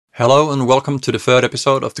Hello and welcome to the third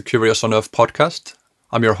episode of the Curious on Earth podcast.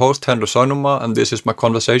 I'm your host, Henry Soinuma, and this is my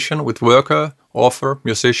conversation with worker, author,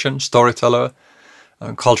 musician, storyteller,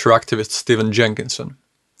 and culture activist Stephen Jenkinson.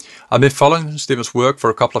 I've been following Stephen's work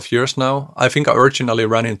for a couple of years now. I think I originally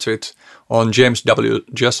ran into it on James W.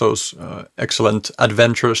 Jesso's excellent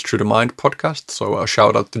Adventures Through the Mind podcast, so a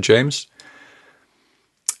shout out to James.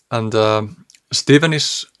 And Stephen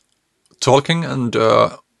is talking and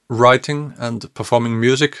writing and performing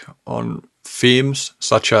music on themes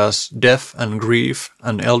such as death and grief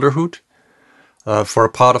and elderhood. For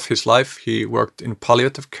a part of his life, he worked in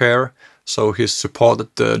palliative care, so he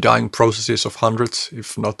supported the dying processes of hundreds,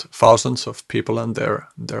 if not thousands, of people and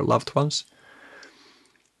their loved ones.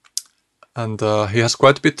 And he has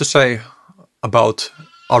quite a bit to say about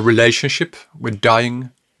our relationship with dying,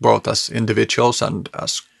 both as individuals and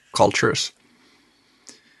as cultures.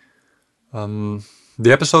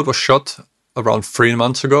 The episode was shot around 3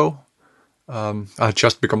 months ago. I had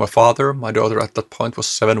just become a father. My daughter at that point was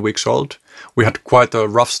 7 weeks old. We had quite a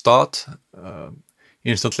rough start.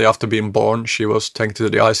 Instantly after being born, she was taken to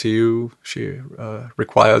the ICU. She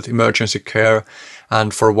required emergency care.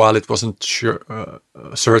 And for a while, it wasn't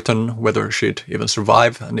certain whether she'd even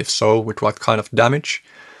survive, and if so, with what kind of damage.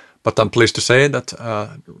 But I'm pleased to say that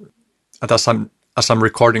as I'm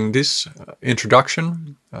recording this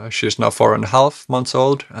introduction, she's now 4.5 months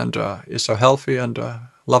old and is a healthy and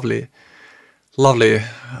lovely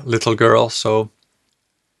little girl. So,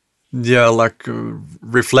 yeah,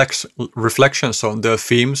 reflections on the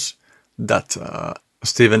themes that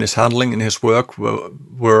Stephen is handling in his work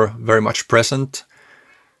were very much present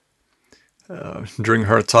during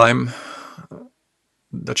her time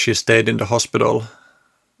that she stayed in the hospital.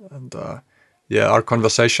 And our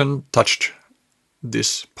conversation touched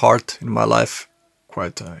this part in my life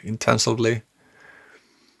quite intensively.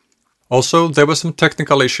 Also, there were some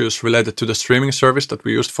technical issues related to the streaming service that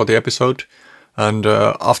we used for the episode, and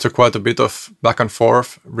after quite a bit of back and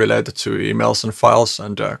forth related to emails and files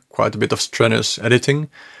and quite a bit of strenuous editing,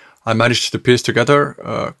 I managed to piece together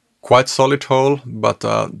a quite solid whole, but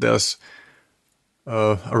there's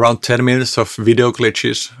around 10 minutes of video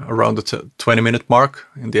glitches around the 20-minute mark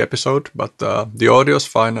in the episode, but the audio is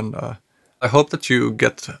fine, and I hope that you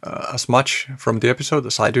get as much from the episode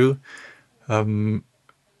as I do.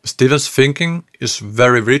 Stephen's thinking is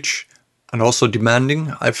very rich and also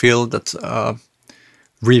demanding. I feel that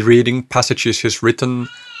rereading passages he's written,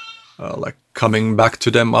 like coming back to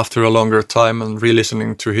them after a longer time and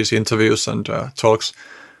re-listening to his interviews and talks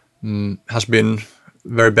has been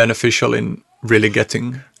very beneficial in really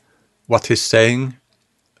getting what he's saying.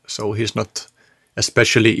 So he's not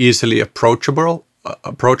especially easily approachable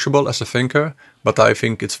as a thinker, but I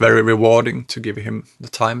think it's very rewarding to give him the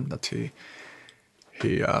time that he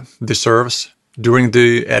deserves. During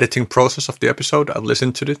the editing process of the episode, I've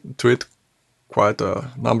listened to it quite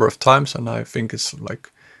a number of times, and I think it's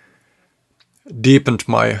like deepened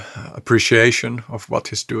my appreciation of what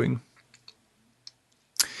he's doing.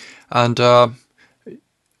 And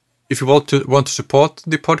if you want to support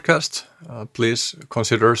the podcast, please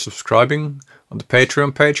consider subscribing on the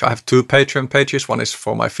Patreon page. I have 2 Patreon pages. One is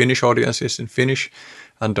for my Finnish audiences in Finnish,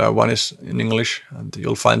 and one is in English. And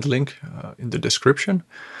you'll find the link in the description.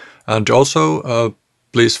 And also,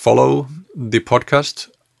 please follow the podcast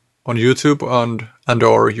on YouTube and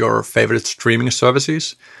or your favorite streaming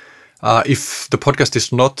services. If the podcast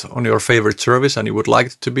is not on your favorite service and you would like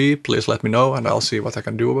it to be, please let me know, and I'll see what I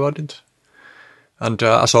can do about it. And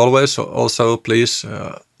as always, also please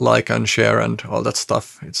like and share and all that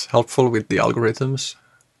stuff. It's helpful with the algorithms.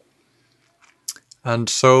 And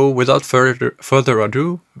so without further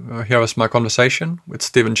ado, here is my conversation with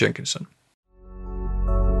Stephen Jenkinson.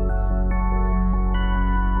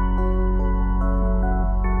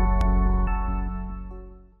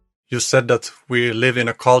 You said that we live in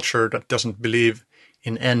a culture that doesn't believe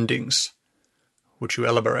in endings. Would you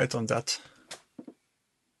elaborate on that?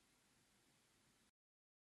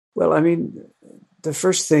 Well, I mean, the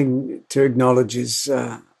first thing to acknowledge is,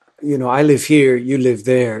 I live here, you live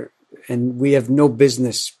there, and we have no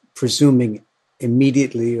business presuming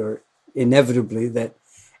immediately or inevitably that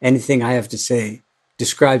anything I have to say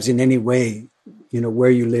describes in any way,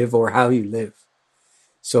 where you live or how you live.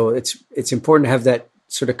 So it's important to have that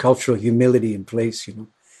sort of cultural humility in place,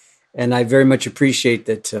 And I very much appreciate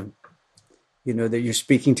that, that you're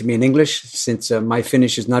speaking to me in English, since my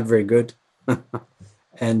Finnish is not very good.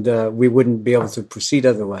 And we wouldn't be able to proceed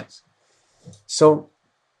otherwise. So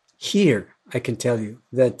here, I can tell you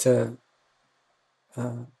that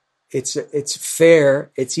it's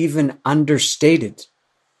fair, it's even understated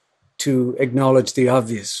to acknowledge the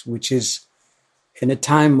obvious, which is in a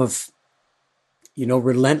time of,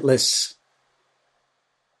 relentless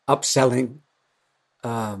upselling,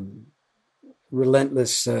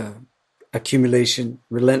 relentless accumulation,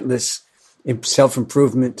 relentless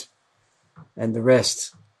self-improvement, and the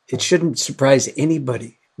rest, it shouldn't surprise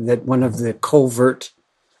anybody that one of the covert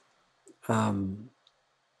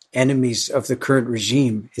enemies of the current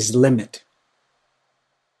regime is limit.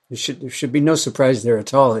 There should be no surprise there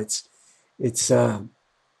at all. It's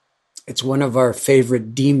one of our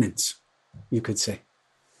favorite demons, you could say.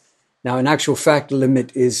 Now, in actual fact,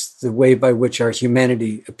 limit is the way by which our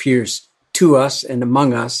humanity appears to us and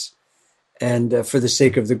among us, and for the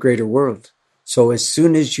sake of the greater world. So as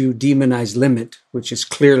soon as you demonize limit, which is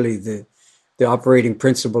clearly the operating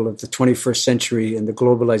principle of the 21st century and the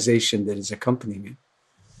globalization that is accompanying it,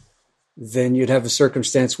 then you'd have a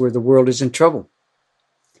circumstance where the world is in trouble.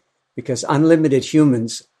 Because unlimited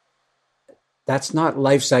humans, that's not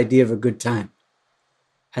life's idea of a good time.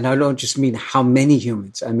 And I don't just mean how many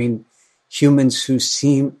humans. I mean humans who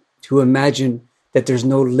seem to imagine that there's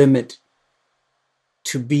no limit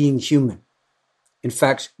to being human. In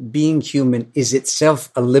fact, being human is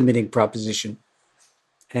itself a limiting proposition,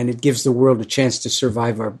 and it gives the world a chance to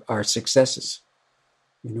survive our successes,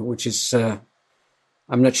 which is,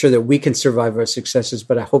 I'm not sure that we can survive our successes,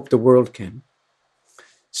 but I hope the world can.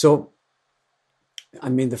 So, I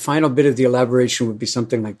mean, the final bit of the elaboration would be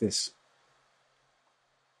something like this.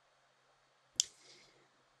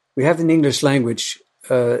 We have in English language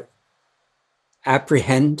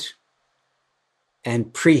apprehend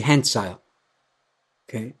and prehensile.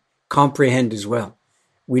 Okay, comprehend as well.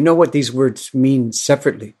 We know what these words mean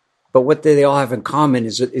separately, but what they all have in common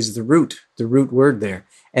is the root word there,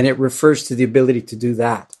 and it refers to the ability to do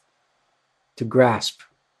that, to grasp,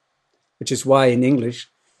 which is why in English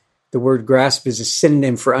the word grasp is a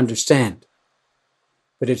synonym for understand,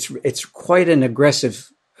 but it's quite an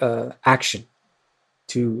aggressive action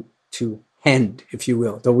to hend, if you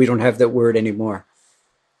will, though we don't have that word anymore.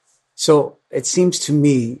 So it seems to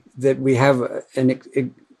me that we have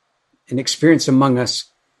an experience among us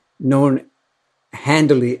known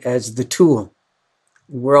handily as the tool.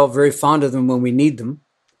 We're all very fond of them when we need them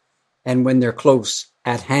and when they're close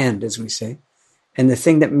at hand, as we say. And the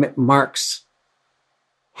thing that marks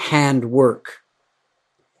hand work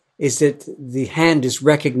is that the hand is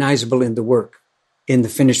recognizable in the work, in the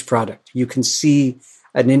finished product. You can see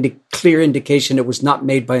a clear indication it was not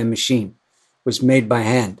made by a machine, it was made by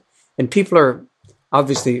hand. And people are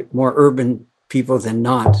obviously more urban people than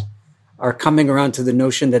not are coming around to the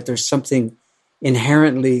notion that there's something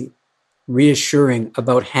inherently reassuring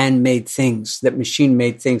about handmade things that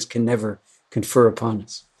machine-made things can never confer upon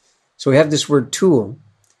us. So we have this word tool,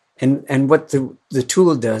 and what the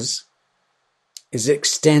tool does is it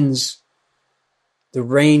extends the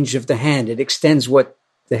range of the hand. It extends what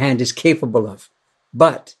the hand is capable of.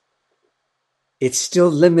 But it's still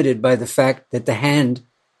limited by the fact that the hand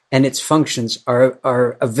and its functions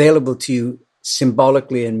are available to you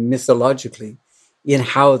symbolically and mythologically in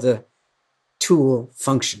how the tool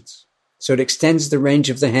functions. So it extends the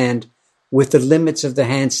range of the hand with the limits of the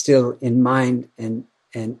hand still in mind and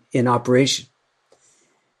in operation.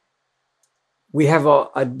 We have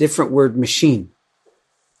a different word, machine.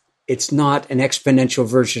 It's not an exponential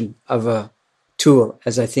version of a tool,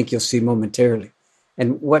 as I think you'll see momentarily.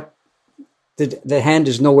 And what the hand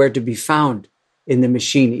is nowhere to be found in the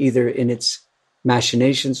machine, either in its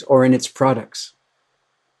machinations or in its products.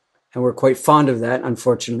 And we're quite fond of that,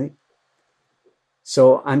 unfortunately.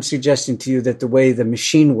 So I'm suggesting to you that the way the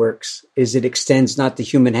machine works is it extends not the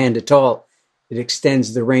human hand at all, it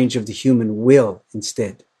extends the range of the human will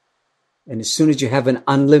instead. And as soon as you have an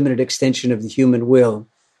unlimited extension of the human will,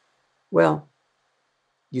 well,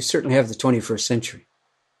 you certainly have the 21st century.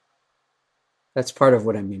 That's part of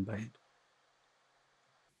what I mean by it.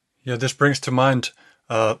 Yeah, this brings to mind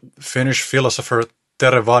Finnish philosopher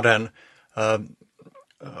Tere Vaden. I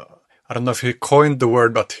don't know if he coined the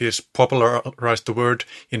word, but he's popularized the word.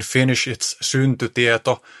 In Finnish, it's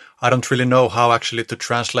syntytieto. I don't really know how actually to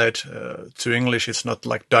translate to English. It's not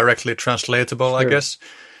like directly translatable, sure. I guess.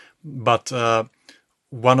 But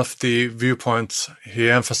one of the viewpoints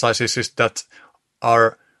he emphasizes is that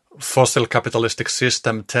our fossil capitalistic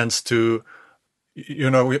system tends to,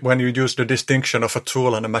 when you use the distinction of a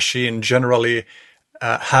tool and a machine, generally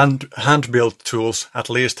hand-built tools at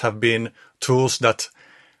least have been tools that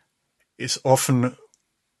is often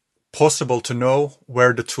possible to know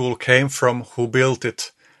where the tool came from, who built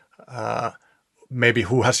it, maybe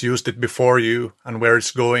who has used it before you, and where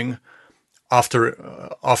it's going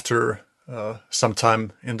after some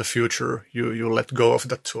time in the future. You let go of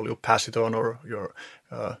that tool, you pass it on, or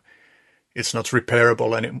it's not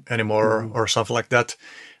repairable anymore or something like that.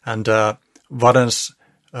 And Vaden's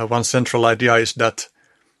one central idea is that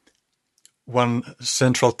one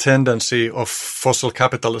central tendency of fossil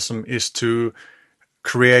capitalism is to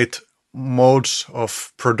create modes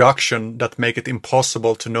of production that make it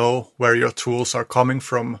impossible to know where your tools are coming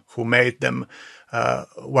from, who made them,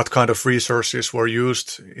 what kind of resources were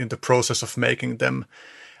used in the process of making them,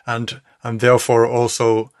 and therefore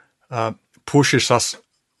also pushes us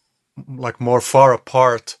like more far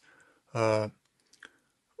apart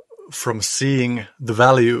from seeing the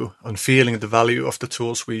value and feeling the value of the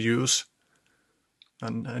tools we use.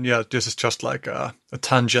 And yeah, this is just like a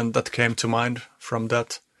tangent that came to mind from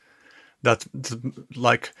that.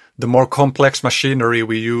 Like the more complex machinery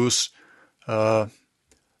we use, the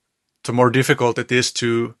more difficult it is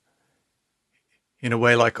to, in a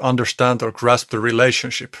way, like understand or grasp the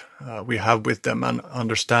relationship we have with them and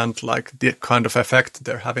understand like the kind of effect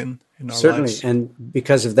they're having in our Certainly. lives. And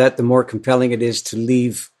because of that, the more compelling it is to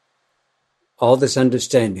leave all this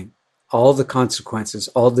understanding, all the consequences,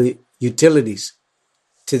 all the utilities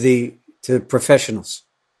to the professionals,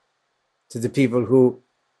 to the people who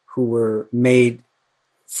were made,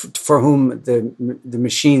 for whom the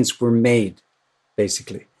machines were made,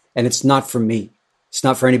 basically. And it's not for me. It's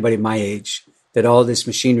not for anybody my age that all this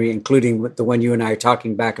machinery, including the one you and I are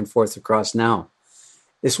talking back and forth across now,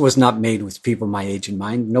 this was not made with people my age in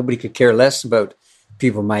mind. Nobody could care less about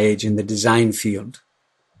people my age in the design field,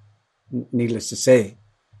 needless to say.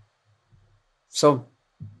 So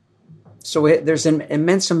there's an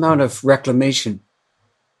immense amount of reclamation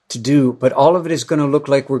to do, but all of it is going to look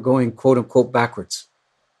like we're going, quote unquote, backwards.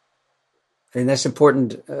 And that's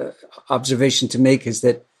important observation to make, is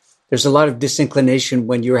that there's a lot of disinclination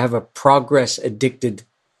when you have a progress addicted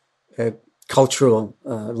cultural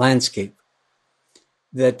landscape,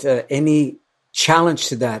 that any challenge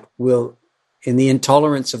to that will, in the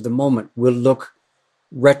intolerance of the moment, will look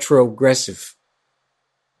retrogressive.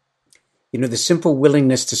 You know, the simple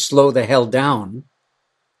willingness to slow the hell down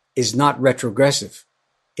is not retrogressive.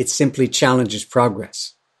 It simply challenges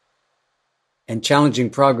progress. And challenging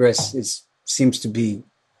progress seems to be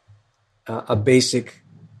a basic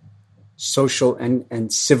social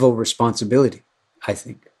and civil responsibility, I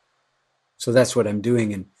think. So that's what I'm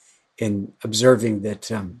doing in observing that,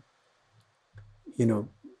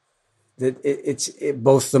 that it's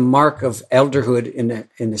both the mark of elderhood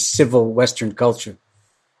in a civil Western culture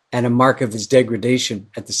and a mark of its degradation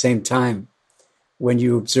at the same time, when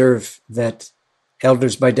you observe that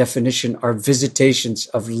elders, by definition, are visitations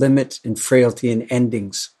of limit and frailty and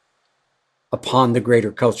endings upon the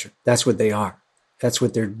greater culture. That's what they are. That's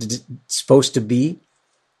what they're supposed to be.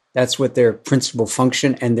 That's what their principal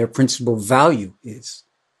function and their principal value is.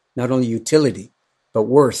 Not only utility, but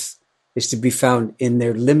worth is to be found in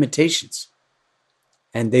their limitations.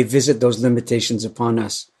 And they visit those limitations upon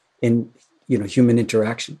us in human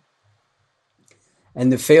interaction.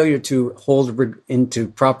 And the failure to hold into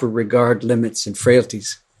proper regard limits and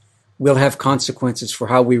frailties will have consequences for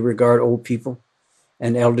how we regard old people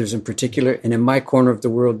and elders in particular. And in my corner of the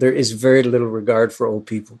world, there is very little regard for old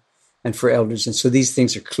people and for elders. And so these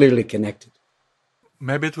things are clearly connected.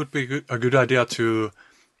 Maybe it would be a good idea to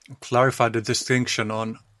clarify the distinction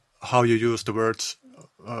on how you use the words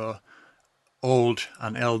old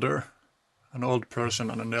and elder. An old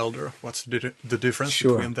person and an elder. What's the difference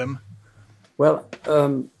between them? Well,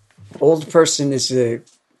 old person is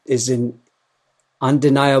an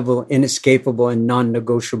undeniable, inescapable, and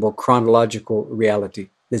non-negotiable chronological reality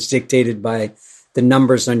that's dictated by the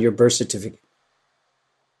numbers on your birth certificate.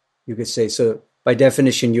 You could say, so by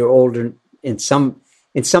definition, you're older in some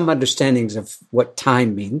understandings of what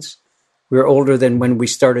time means. We're older than when we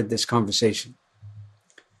started this conversation.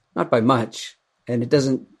 Not by much, and it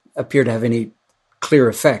doesn't appear to have any clear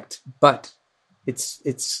effect, but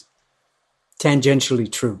it's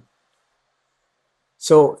tangentially true.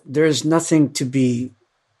 So there's nothing to be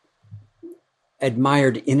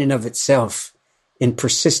admired in and of itself in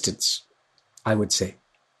persistence, I would say.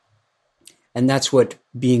 And that's what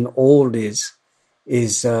being old is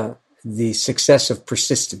the success of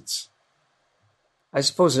persistence. I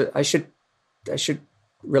suppose I should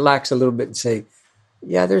relax a little bit and say,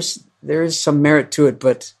 yeah, there is some merit to it,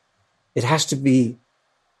 but it has to be,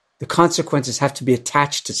 the consequences have to be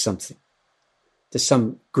attached to something, to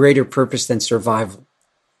some greater purpose than survival,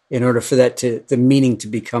 in order for the meaning to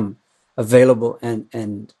become available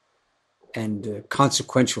and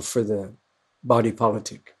consequential for the body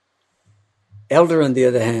politic. Elder, on the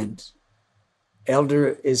other hand,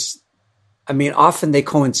 often they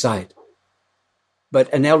coincide,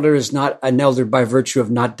 but an elder is not an elder by virtue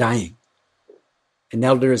of not dying. An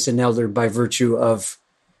elder is an elder by virtue of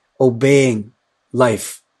obeying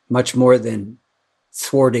life much more than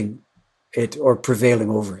thwarting it or prevailing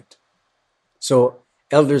over it. So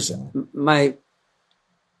elders, my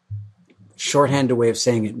shorthand way of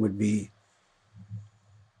saying it would be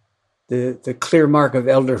the clear mark of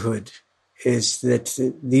elderhood is that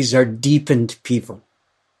these are deepened people.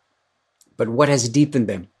 But what has deepened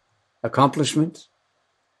them? Accomplishment?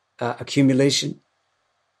 Accumulation?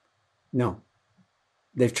 No.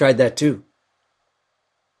 They've tried that too,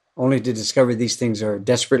 only to discover these things are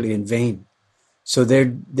desperately in vain. So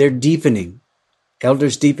they're deepening.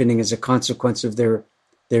 Elders' deepening is a consequence of their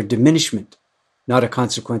diminishment, not a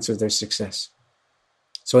consequence of their success.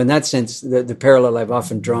 So in that sense, the parallel I've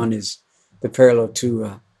often drawn is the parallel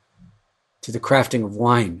to the crafting of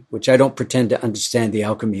wine, which I don't pretend to understand the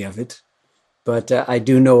alchemy of it, but I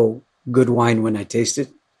do know good wine when I taste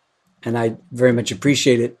it, and I very much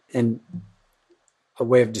appreciate it. And a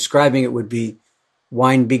way of describing it would be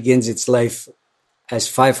wine begins its life as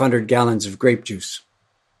 500 gallons of grape juice,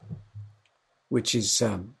 which is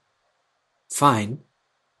fine,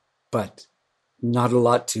 but not a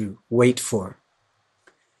lot to wait for.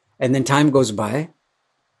 And then time goes by,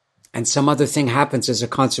 and some other thing happens as a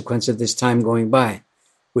consequence of this time going by,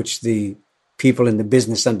 which the people in the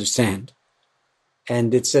business understand.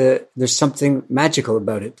 And there's something magical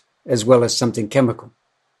about it, as well as something chemical.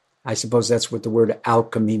 I suppose that's what the word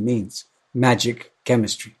alchemy means, magic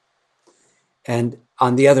chemistry. And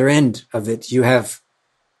on the other end of it, you have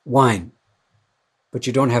wine, but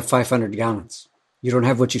you don't have 500 gallons. You don't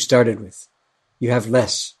have what you started with. You have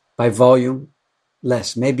less, by volume,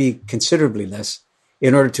 less, maybe considerably less,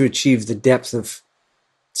 in order to achieve the depth of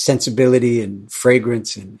sensibility and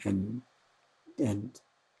fragrance and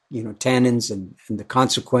tannins and the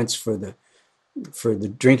consequence for the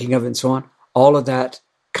drinking of it and so on. All of that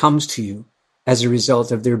comes to you as a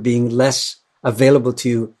result of there being less available to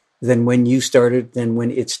you than when you started, than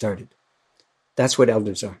when it started. That's what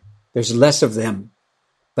elders are. There's less of them,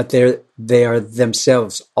 but they are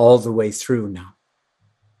themselves all the way through now.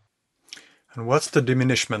 And what's the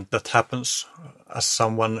diminishment that happens as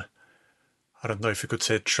someone, I don't know if you could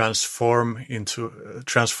say transforms into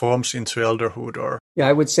elderhood or... Yeah,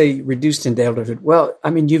 I would say reduced into elderhood. Well, I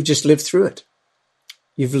mean, you've just lived through it.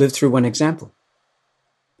 You've lived through one example.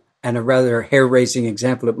 And a rather hair-raising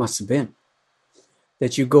example it must have been.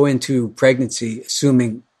 That you go into pregnancy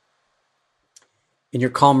assuming, in your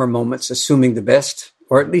calmer moments, assuming the best,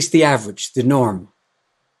 or at least the average, the norm,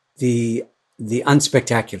 the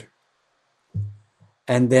unspectacular.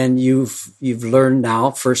 And then you've learned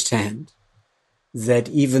now firsthand that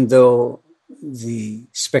even though the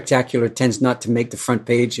spectacular tends not to make the front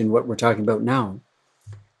page in what we're talking about now,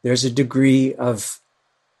 there's a degree of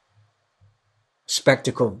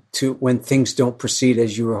spectacle to when things don't proceed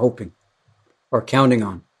as you were hoping or counting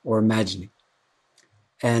on or imagining.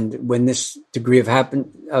 And when this degree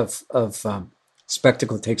of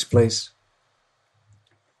spectacle takes place,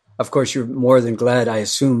 of course, you're more than glad, I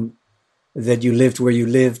assume, that you lived where you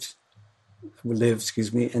lived,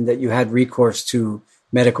 and that you had recourse to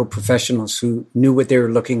medical professionals who knew what they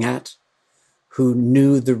were looking at, who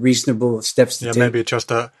knew the reasonable steps to take. Maybe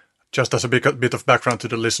just as a bit of background to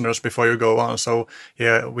the listeners before you go on. So,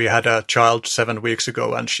 yeah, we had a child 7 weeks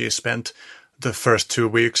ago, and she spent the first 2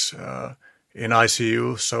 weeks in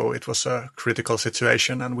ICU. So it was a critical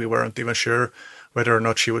situation, and we weren't even sure whether or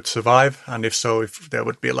not she would survive, and if so, if there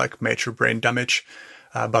would be like major brain damage.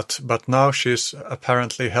 But now she's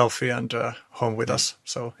apparently healthy and home with us.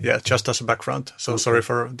 So yeah, just as a background. So sorry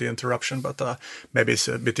for the interruption, but maybe it's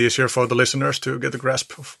a bit easier for the listeners to get a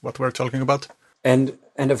grasp of what we're talking about. And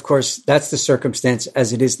of course, that's the circumstance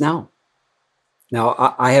as it is now.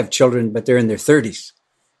 Now, I have children, but they're in their 30s.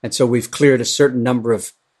 And so we've cleared a certain number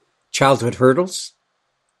of childhood hurdles.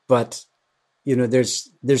 But,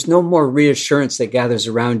 there's no more reassurance that gathers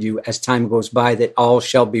around you as time goes by that all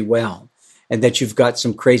shall be well and that you've got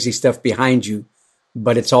some crazy stuff behind you,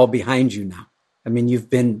 but it's all behind you now. I mean, you've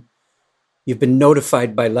been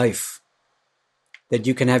notified by life that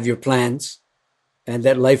you can have your plans and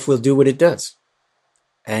that life will do what it does.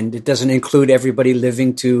 And it doesn't include everybody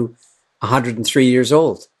living to 103 years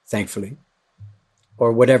old, thankfully,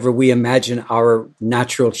 or whatever we imagine our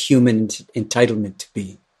natural human entitlement to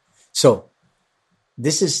be. So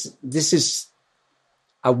this is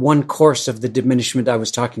a one course of the diminishment I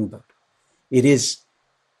was talking about. It is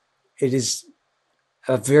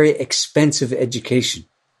a very expensive education.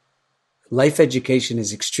 Life education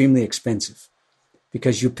is extremely expensive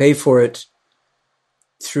because you pay for it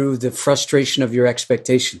through the frustration of your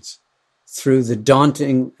expectations, through the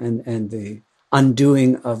daunting and the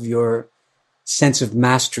undoing of your sense of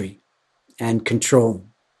mastery and control,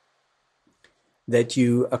 that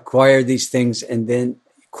you acquire these things and then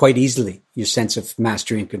quite easily, your sense of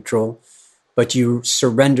mastery and control, but you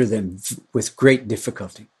surrender them with great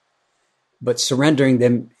difficulty. But surrendering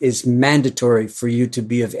them is mandatory for you to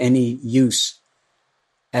be of any use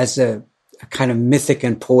as a kind of mythic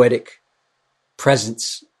and poetic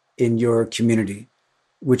presence in your community,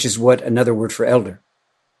 which is what another word for elder,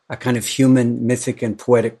 a kind of human, mythic, and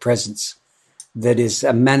poetic presence that is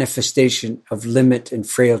a manifestation of limit and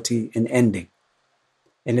frailty and ending.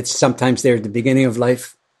 And it's sometimes there at the beginning of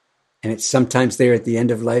life, and it's sometimes there at the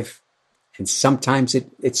end of life, and sometimes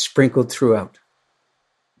it's sprinkled throughout.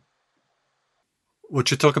 Would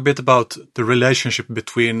you talk a bit about the relationship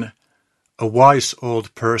between a wise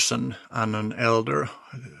old person and an elder?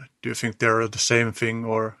 Do you think they're the same thing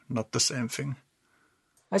or not the same thing?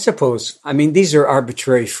 I suppose. I mean, these are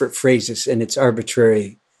arbitrary phrases, and it's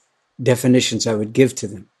arbitrary definitions I would give to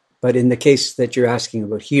them. But in the case that you're asking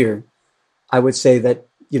about here, I would say that,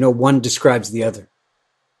 one describes the other,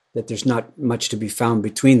 that there's not much to be found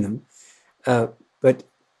between them. But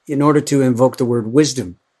in order to invoke the word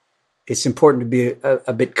wisdom, it's important to be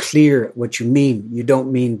a bit clear what you mean. You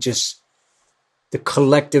don't mean just the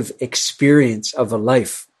collective experience of a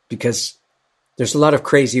life, because there's a lot of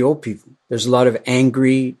crazy old people. There's a lot of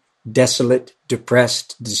angry, desolate,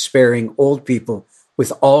 depressed, despairing old people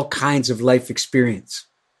with all kinds of life experience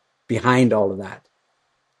behind all of that,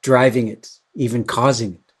 driving it, even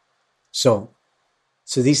causing it. So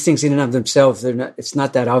these things in and of themselves, it's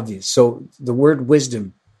not that obvious. So the word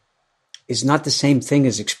wisdom is not the same thing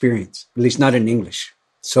as experience, at least not in English.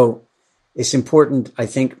 So it's important, I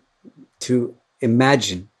think, to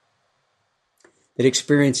imagine that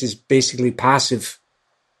experience is basically passive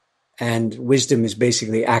and wisdom is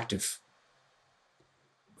basically active.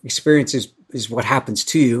 Experience is what happens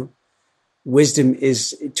to you. Wisdom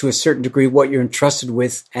is, to a certain degree, what you're entrusted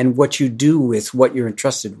with and what you do with what you're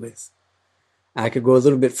entrusted with. I could go a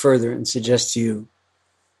little bit further and suggest to you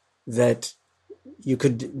that you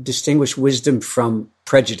could distinguish wisdom from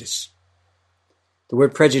prejudice. The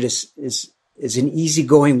word prejudice is an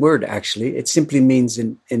easygoing word, actually. It simply means,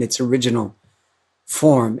 in its original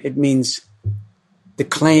form, it means the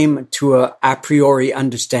claim to a priori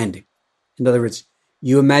understanding. In other words,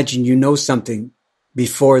 you imagine you know something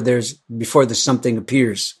before the something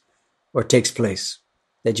appears or takes place,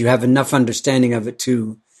 that you have enough understanding of it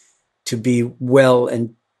to be well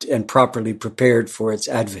and properly prepared for its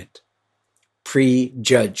advent.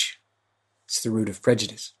 Prejudge. It's the root of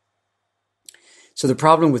prejudice. So the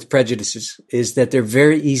problem with prejudices is that they're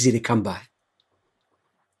very easy to come by.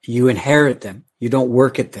 You inherit them. You don't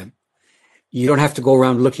work at them. You don't have to go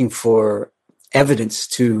around looking for evidence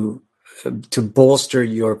to bolster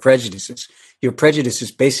your prejudices. Your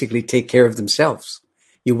prejudices basically take care of themselves.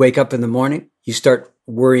 You wake up in the morning, you start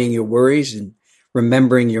worrying your worries and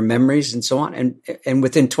remembering your memories and so on. And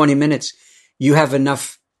within 20 minutes, you have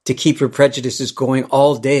enough to keep your prejudices going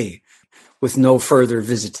all day with no further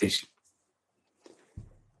visitation.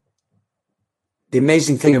 The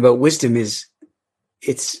amazing thing about wisdom is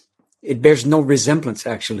it bears no resemblance,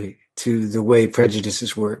 actually, to the way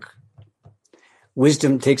prejudices work.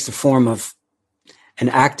 Wisdom takes the form of an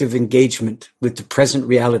active engagement with the present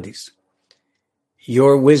realities.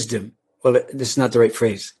 Your wisdom, well, this is not the right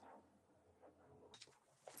phrase.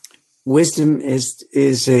 Wisdom is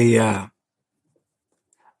a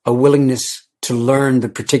willingness to learn the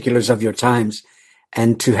particulars of your times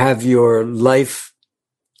and to have your life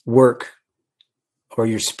work or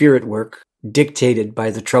your spirit work dictated by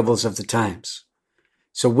the troubles of the times.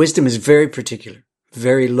 So wisdom is very particular,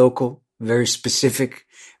 very local, very specific,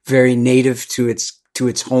 very native to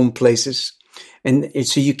its home places. And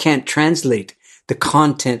so you can't translate the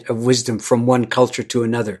content of wisdom from one culture to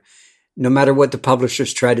another. No matter what the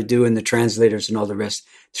publishers try to do and the translators and all the rest,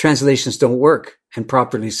 translations don't work, and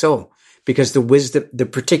properly so, because the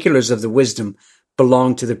particulars of the wisdom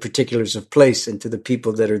belong to the particulars of place and to the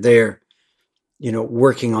people that are there,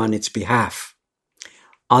 working on its behalf.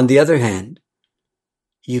 On the other hand,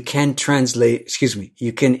 you can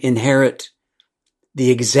inherit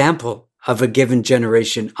the example of a given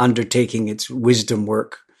generation undertaking its wisdom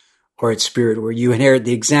work or its spirit work. You inherit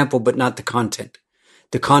the example, but not the content.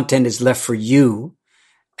 The content is left for you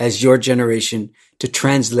as your generation to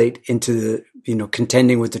translate into the,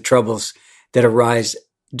 contending with the troubles that arise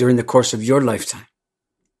during the course of your lifetime.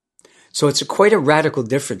 So it's quite a radical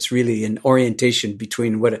difference, really, in orientation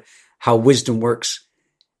between how wisdom works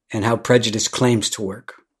and how prejudice claims to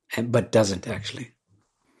work, but doesn't actually.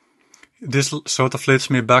 This sort of leads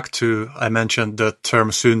me back to, I mentioned the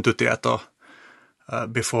term syntutieto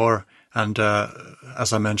before, And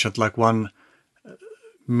as I mentioned, like one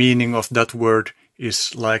meaning of that word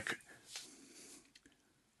is like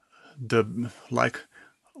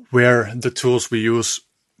where the tools we use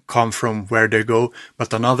come from, where they go.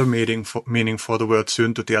 But another meaning for the word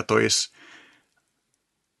syntotieto is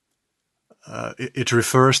it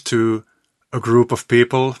refers to a group of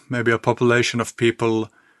people, maybe a population of people,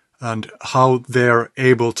 and how they're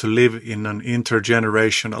able to live in an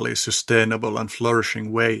intergenerationally sustainable and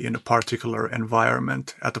flourishing way in a particular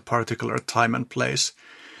environment at a particular time and place.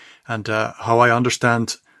 And how I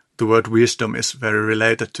understand the word wisdom is very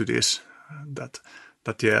related to this.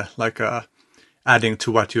 Adding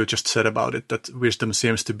to what you just said about it, that wisdom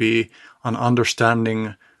seems to be an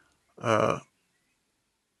understanding of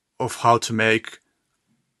how to make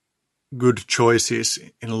good choices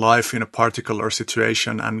in life in a particular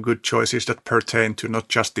situation, and good choices that pertain to not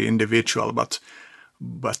just the individual, but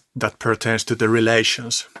that pertains to the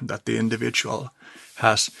relations that the individual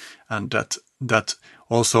has. And that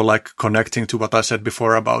also, like, connecting to what I said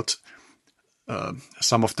before about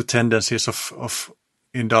some of the tendencies of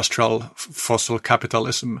industrial fossil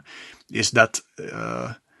capitalism, is that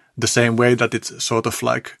the same way that it sort of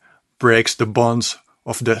like breaks the bonds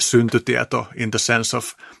of the syntotieto, in the sense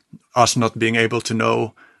of us not being able to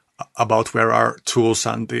know about where our tools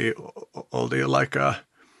and all the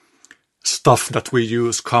stuff that we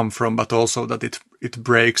use come from, but also that it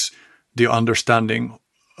breaks the understanding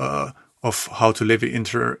of how to live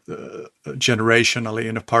intergenerationally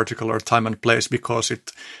in a particular time and place, because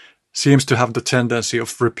it seems to have the tendency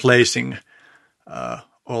of replacing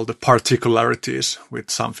all the particularities with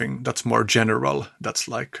something that's more general, that's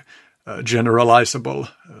like generalizable.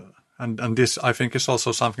 And this, I think, is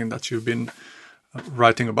also something that you've been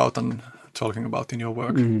writing about and talking about in your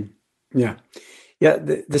work. Mm-hmm. Yeah. Yeah,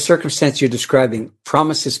 the circumstance you're describing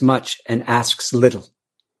promises much and asks little.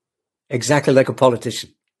 Exactly like a politician.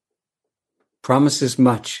 Promises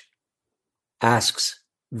much, asks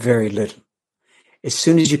very little. As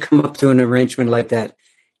soon as you come up to an arrangement like that,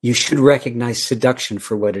 you should recognize seduction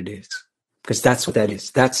for what it is, because that's what that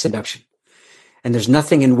is. That's seduction. And there's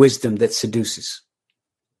nothing in wisdom that seduces,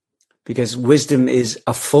 because wisdom is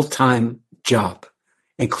a full-time job,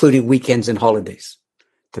 including weekends and holidays.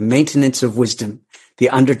 The maintenance of wisdom, the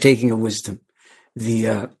undertaking of wisdom,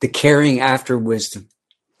 the caring after wisdom,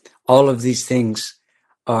 all of these things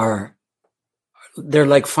they're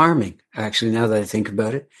like farming, actually, now that I think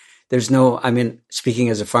about it. Speaking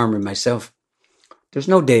as a farmer myself, there's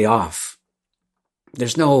no day off.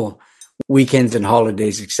 There's no weekends and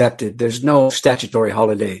holidays accepted. There's no statutory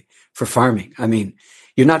holiday for farming. I mean,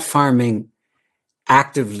 you're not farming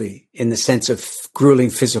actively in the sense of grueling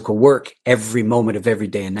physical work every moment of every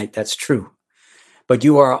day and night. That's true. But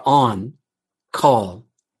you are on call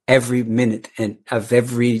every minute of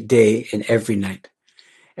every day and every night.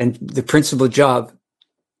 And the principal job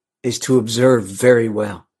is to observe very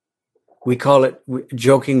well. We call it,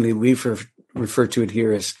 jokingly, we refer to it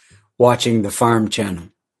here as watching the farm channel.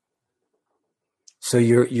 So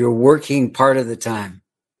you're working part of the time,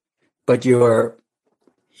 but your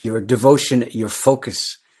devotion, your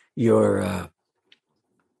focus, your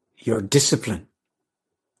discipline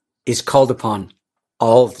is called upon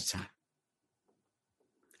all the time.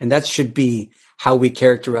 And that should be how we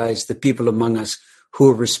characterize the people among us who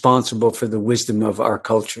are responsible for the wisdom of our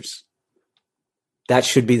cultures. That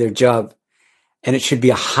should be their job. And it should be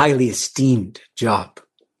a highly esteemed job,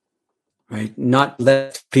 right? Not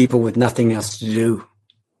left people with nothing else to do.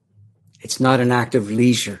 It's not an act of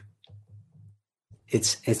leisure.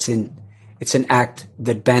 It's an act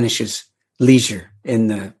that banishes leisure in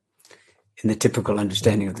the typical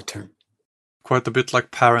understanding of the term. Quite a bit like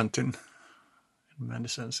parenting in many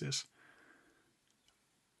senses.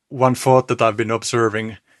 One thought that I've been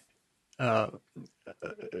observing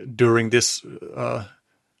during this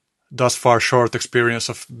thus far short experience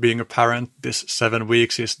of being a parent, this 7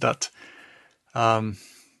 weeks, is that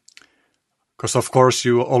because of course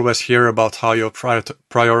you always hear about how your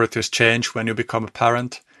priorities change when you become a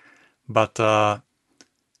parent, but the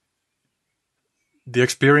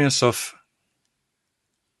experience of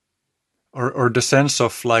or the sense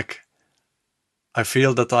of, like, I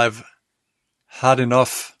feel that I've had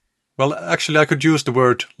enough. Well, actually, I could use the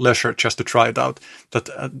word leisure just to try it out. That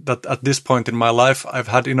at this point in my life, I've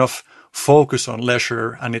had enough focus on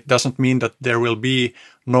leisure, and it doesn't mean that there will be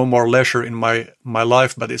no more leisure in my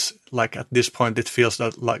life. But it's like at this point, it feels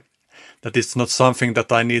that it's not something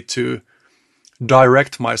that I need to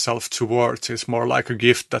direct myself towards. It's more like a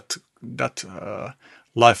gift that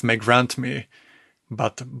life may grant me.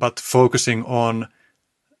 But focusing on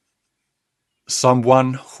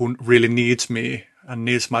someone who really needs me and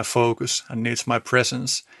needs my focus and needs my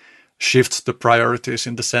presence shifts the priorities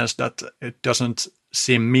in the sense that it doesn't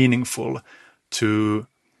seem meaningful to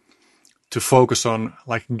focus on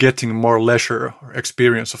like getting more leisure or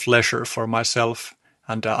experience of leisure for myself.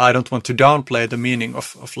 And I don't want to downplay the meaning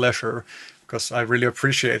of leisure, because I really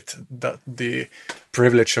appreciate that the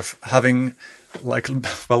privilege of having like,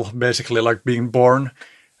 well, basically like being born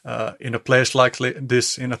in a place like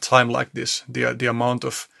this, in a time like this, the amount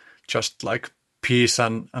of just like peace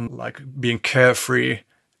and like being carefree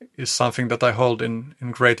is something that I hold in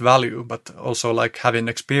great value, but also like having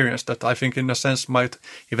experience that I think in a sense might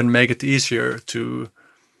even make it easier to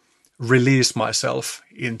release myself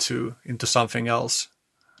into something else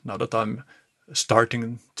now that I'm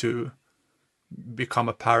starting to become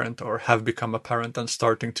a parent, or have become a parent, and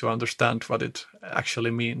starting to understand what it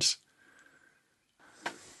actually means.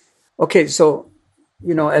 Okay, so,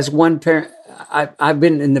 as one parent, I've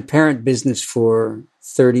been in the parent business for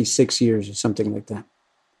 36 years or something like that.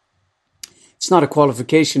 It's not a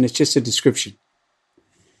qualification, it's just a description.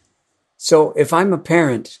 So if I'm a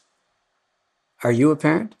parent, are you a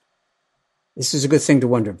parent? This is a good thing to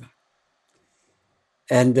wonder about.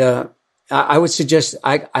 And I would suggest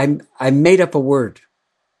I made up a word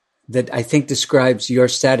that I think describes your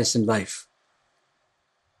status in life.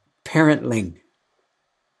 Parentling.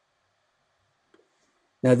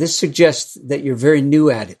 Now, this suggests that you're very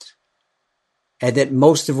new at it, and that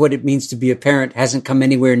most of what it means to be a parent hasn't come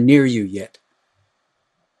anywhere near you yet.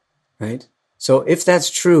 Right? So if that's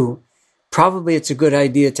true, probably it's a good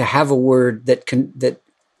idea to have a word that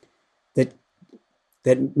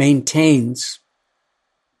maintains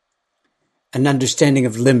an understanding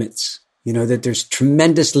of limits. That there's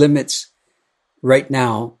tremendous limits right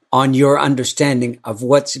now on your understanding of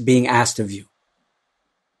what's being asked of you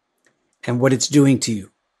and what it's doing to you.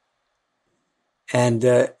 And,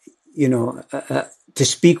 to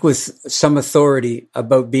speak with some authority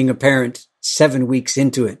about being a parent 7 weeks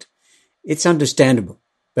into it, it's understandable.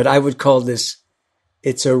 But I would call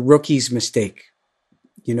it's a rookie's mistake.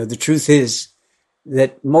 The truth is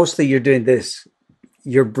that mostly you're doing this.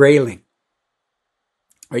 You're brailing,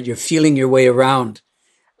 right? You're feeling your way around,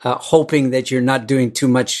 hoping that you're not doing too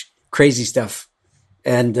much crazy stuff.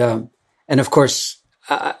 And of course,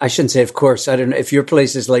 I shouldn't say of course, I don't know if your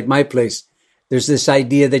place is like my place. There's this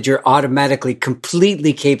idea that you're automatically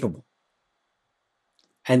completely capable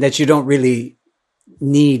and that you don't really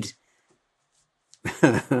need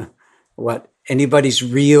anybody's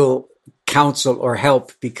real counsel or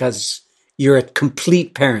help because you're a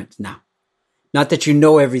complete parent now. Not that you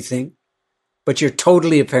know everything, but you're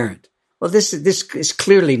totally a parent. Well, this is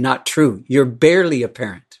clearly not true. You're barely a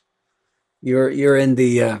parent. You're in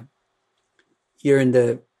the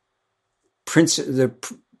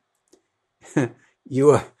you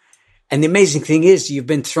are, and the amazing thing is you've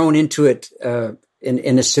been thrown into it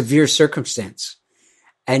in a severe circumstance,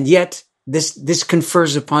 and yet this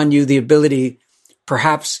confers upon you the ability,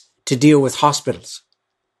 perhaps, to deal with hospitals,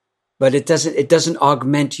 but it doesn't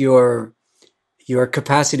augment your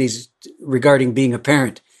capacities regarding being a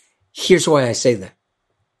parent. Here's why I say that.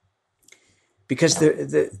 Because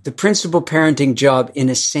the principal parenting job in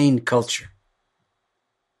a sane culture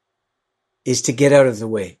is to get out of the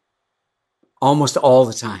way almost all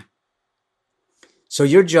the time. So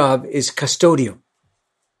your job is custodial,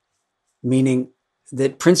 meaning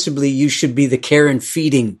that principally you should be the care and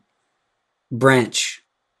feeding branch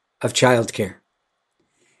of childcare.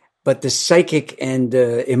 But the psychic and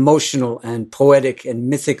emotional and poetic and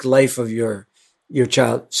mythic life of your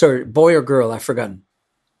child, sorry, boy or girl, I've forgotten.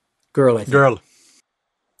 Girl, I think.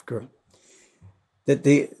 Girl.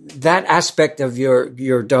 That aspect of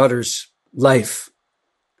your daughter's life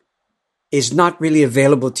is not really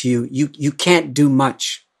available to you. You can't do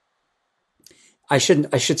much. I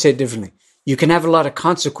should say it differently. You can have a lot of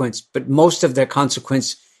consequence, but most of that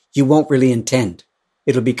consequence you won't really intend.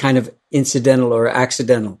 It'll be kind of incidental or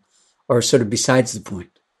accidental or sort of besides the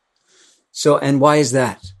point. So, and why is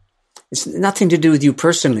that? It's nothing to do with you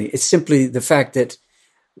personally. It's simply the fact that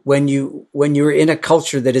when you're in a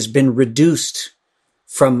culture that has been reduced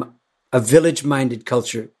from a village-minded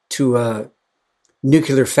culture to a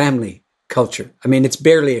nuclear family culture. I mean, it's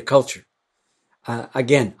barely a culture.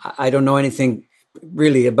 Again, I don't know anything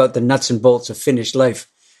really about the nuts and bolts of Finnish life,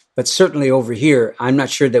 but certainly over here, I'm not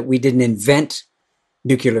sure that we didn't invent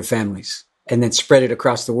nuclear families and then spread it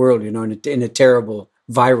across the world, in a terrible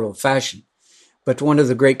viral fashion. But one of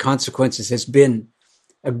the great consequences has been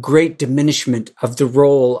a great diminishment of the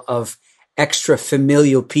role of extra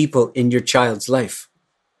familial people in your child's life.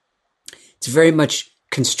 It's very much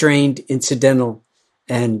constrained, incidental,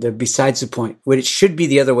 and besides the point, when it should be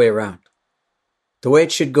the other way around. The way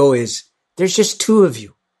it should go is, there's just two of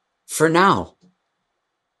you for now.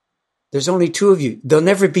 There's only two of you. There'll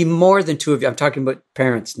never be more than two of you. I'm talking about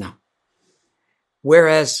parents now.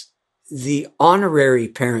 Whereas the honorary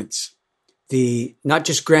parents, not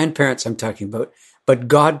just grandparents I'm talking about, but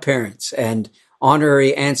godparents and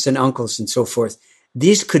honorary aunts and uncles and so forth,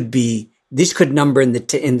 these could number in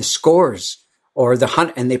the scores or the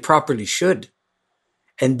hunt, and they properly should.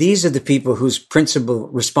 And these are the people whose principal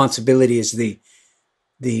responsibility is the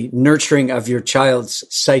nurturing of your child's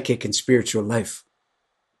psychic and spiritual life.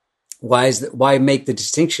 Why make the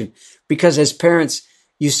distinction? Because as parents,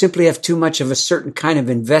 you simply have too much of a certain kind of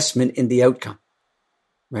investment in the outcome,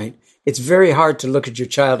 right? It's very hard to look at your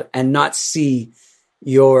child and not see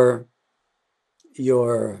your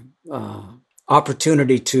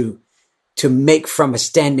opportunity to make from a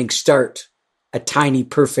standing start a tiny,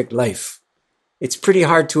 perfect life. It's pretty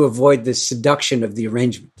hard to avoid the seduction of the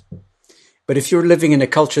arrangement. But if you're living in a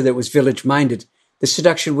culture that was village-minded, the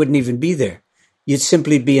seduction wouldn't even be there. You'd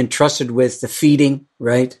simply be entrusted with the feeding,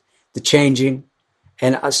 right? The changing,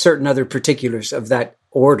 and certain other particulars of that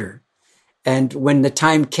order. And when the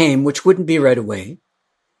time came, which wouldn't be right away,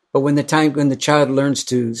 but when the child learns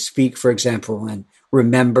to speak, for example, and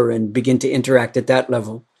remember and begin to interact at that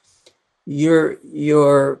level,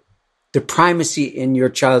 the primacy in your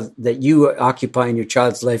child that you occupy in your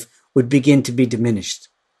child's life would begin to be diminished.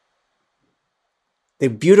 The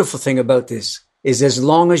beautiful thing about this is, as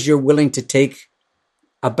long as you're willing to take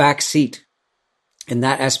a back seat in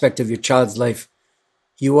that aspect of your child's life,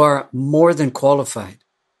 you are more than qualified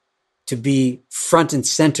to be front and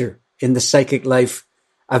center in the psychic life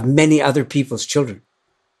of many other people's children.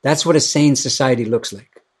 That's what a sane society looks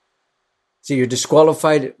like. So you're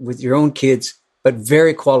disqualified with your own kids, but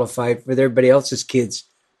very qualified with everybody else's kids,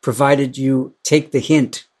 provided you take the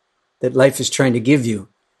hint that life is trying to give you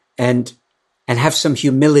and have some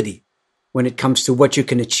humility when it comes to what you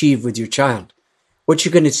can achieve with your child. What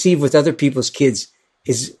you can achieve with other people's kids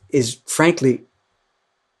is frankly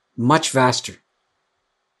much vaster.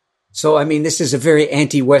 So, I mean, this is a very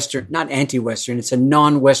not anti-Western, it's a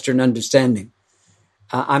non-Western understanding.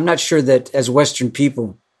 I'm not sure that as Western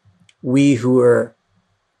people, we who are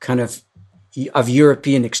kind of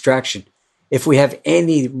European extraction, if we have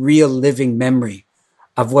any real living memory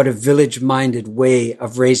of what a village-minded way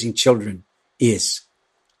of raising children is.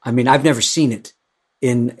 I mean, I've never seen it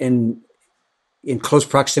in close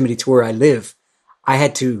proximity to where I live. I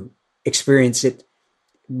had to experience it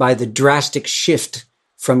by the drastic shift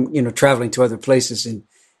from, traveling to other places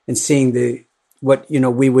and seeing what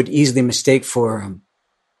we would easily mistake for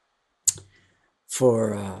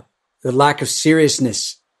the lack of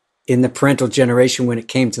seriousness in the parental generation when it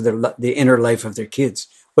came to the inner life of their kids.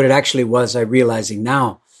 What it actually was, I'm realizing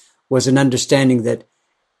now, was an understanding that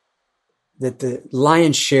the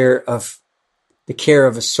lion's share of the care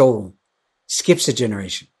of a soul skips a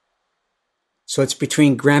generation. So it's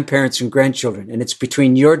between grandparents and grandchildren, and it's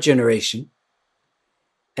between your generation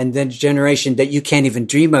and then a generation that you can't even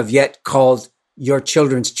dream of yet, called your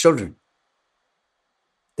children's children.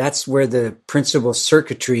 That's where the principal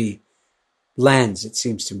circuitry lands, it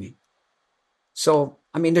seems to me. So,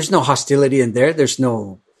 I mean, there's no hostility in there. There's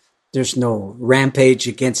no rampage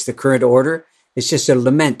against the current order. It's just a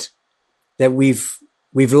lament that we've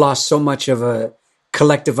lost so much of a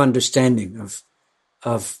collective understanding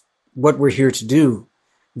of what we're here to do,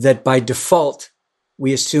 that by default,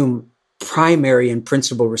 we assume primary and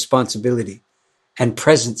principal responsibility and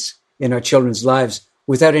presence in our children's lives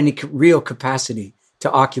without any real capacity to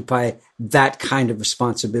occupy that kind of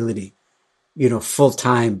responsibility,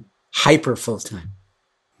 full-time, hyper full-time.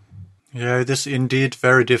 Yeah, it is indeed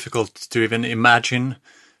very difficult to even imagine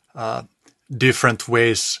different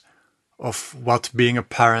ways of what being a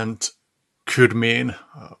parent could mean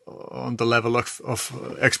on the level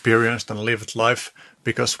of experienced and lived life,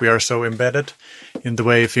 because we are so embedded in the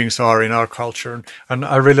way things are in our culture. And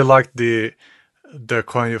I really liked the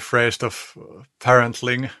coin you phrased of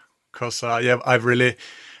parentling, because I've really,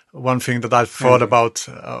 one thing that I've thought about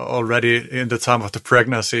already in the time of the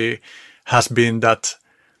pregnancy has been that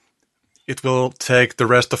it will take the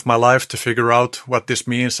rest of my life to figure out what this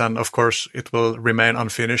means, and of course it will remain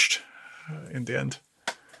unfinished in the end.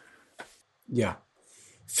 Yeah.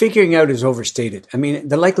 Figuring out is overstated. I mean,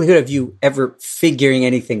 the likelihood of you ever figuring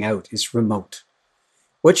anything out is remote.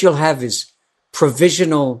 What you'll have is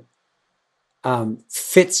provisional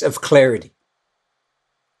fits of clarity.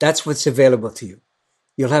 That's what's available to you.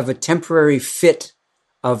 You'll have a temporary fit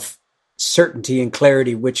of certainty and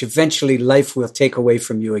clarity, which eventually life will take away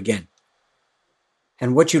from you again.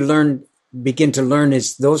 And what you begin to learn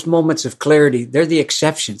is those moments of clarity, they're the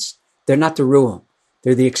exceptions. They're not the rule.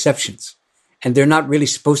 They're the exceptions. And they're not really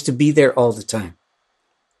supposed to be there all the time.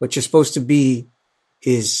 What you're supposed to be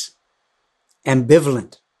is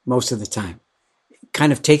ambivalent most of the time,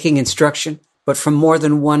 kind of taking instruction, but from more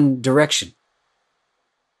than one direction.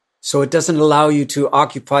 So it doesn't allow you to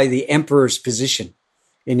occupy the emperor's position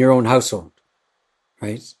in your own household,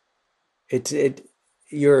 right?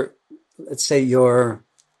 You're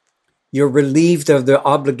relieved of the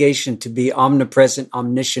obligation to be omnipresent,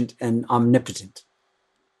 omniscient, and omnipotent.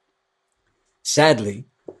 Sadly,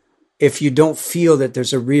 if you don't feel that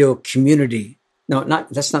there's a real community,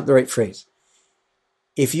 that's not the right phrase.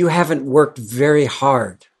 If you haven't worked very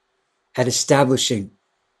hard at establishing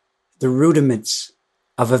the rudiments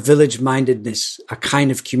of a village-mindedness, a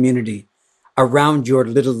kind of community around your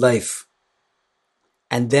little life,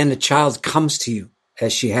 and then a child comes to you,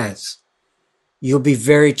 as she has, you'll be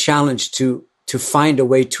very challenged to find a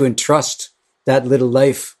way to entrust that little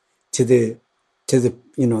life to the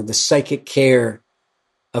the psychic care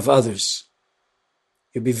of others.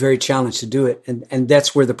 You'll be very challenged to do it. And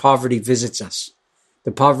that's where the poverty visits us.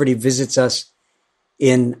 The poverty visits us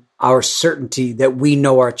in our certainty that we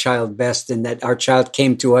know our child best and that our child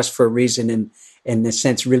came to us for a reason and in a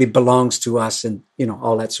sense really belongs to us and,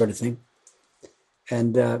 all that sort of thing.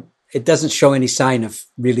 And it doesn't show any sign of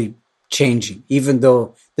really changing, even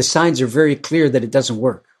though the signs are very clear that it doesn't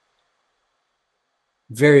work.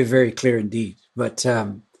 Very, very clear indeed. But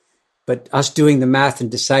us doing the math and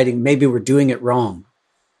deciding maybe we're doing it wrong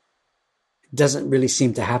doesn't really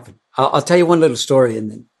seem to happen. I'll tell you one little story and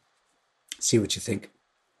then see what you think.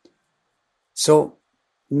 So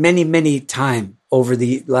many, many times over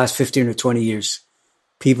the last 15 or 20 years,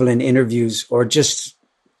 people in interviews or just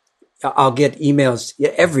I'll get emails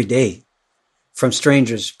every day from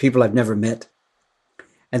strangers, people I've never met.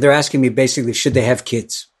 And they're asking me basically, should they have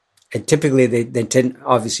kids? And typically they tend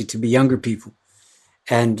obviously to be younger people.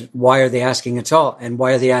 And why are they asking at all? And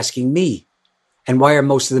why are they asking me? And why are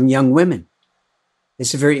most of them young women?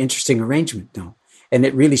 It's a very interesting arrangement, though. And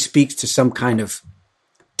it really speaks to some kind of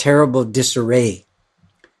terrible disarray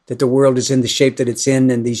that the world is in the shape that it's in.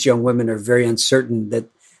 And these young women are very uncertain that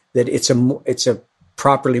it's a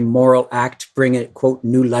properly moral act to bring a, quote,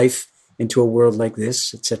 new life into a world like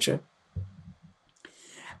this, etc.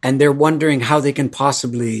 And they're wondering how they can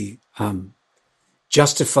possibly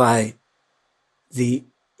justify the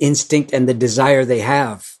instinct and the desire they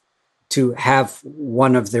have to have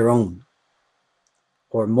one of their own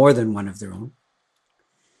or more than one of their own.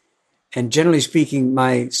 And generally speaking,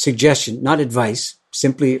 my suggestion, not advice,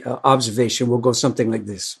 simply observation, will go something like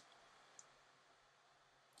this.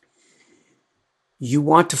 You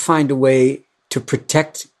want to find a way to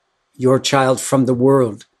protect your child from the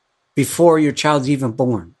world before your child's even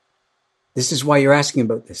born. This is why you're asking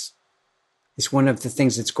about this. It's one of the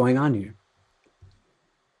things that's going on here.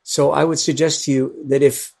 So I would suggest to you that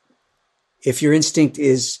if your instinct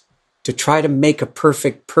is to try to make a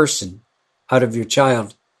perfect person out of your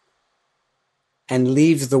child and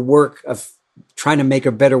leave the work of trying to make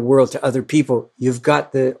a better world to other people, you've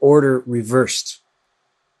got the order reversed.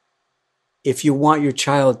 If you want your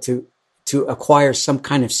child to acquire some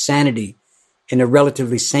kind of sanity in a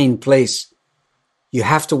relatively sane place, you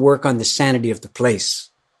have to work on the sanity of the place.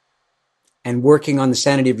 And working on the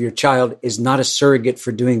sanity of your child is not a surrogate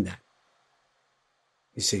for doing that.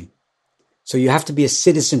 You see? So you have to be a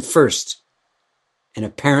citizen first and a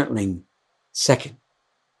parentling second.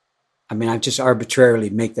 I mean, I just arbitrarily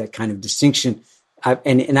make that kind of distinction.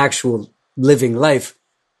 And in actual living life,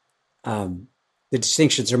 the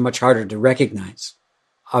distinctions are much harder to recognize,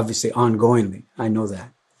 obviously ongoingly. I know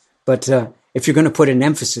that. But if you're going to put an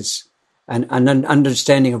emphasis, an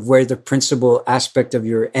understanding of where the principal aspect of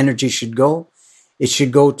your energy should go, it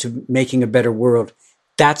should go to making a better world.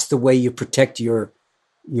 That's the way you protect your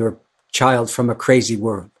child from a crazy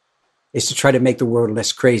world, is to try to make the world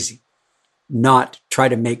less crazy, not try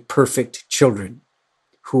to make perfect children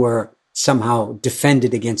who are somehow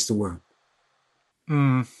defended against the world.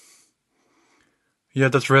 Yeah,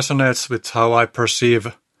 that resonates with how I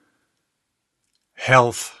perceive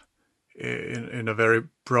health in a very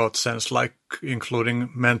broad sense, like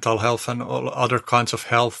including mental health and all other kinds of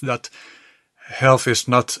health, that health is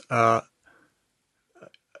not an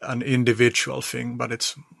individual thing, but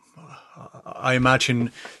it's, I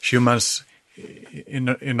imagine humans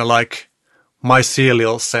in a like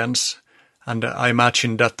mycelial sense, and I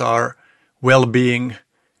imagine that our well-being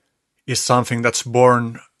is something that's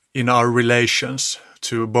born in our relations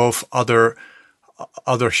to both other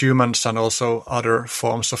humans and also other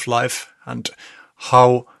forms of life, and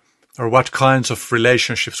how or what kinds of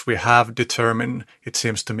relationships we have, determine, it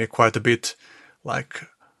seems to me, quite a bit like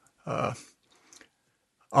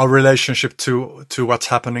our relationship to what's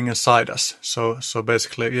happening inside us. So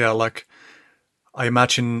basically, yeah, like I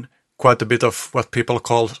imagine quite a bit of what people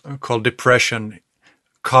call depression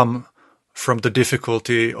come from the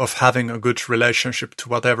difficulty of having a good relationship to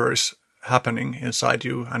whatever is happening inside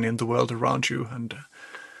you and in the world around you, and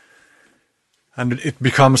it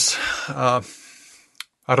becomes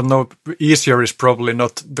I don't know, easier is probably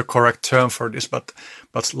not the correct term for this, but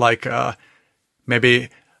like maybe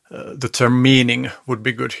the term meaning would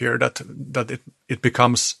be good here, that it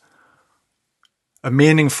becomes a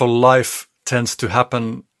meaningful life tends to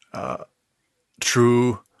happen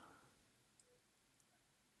through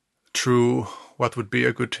what would be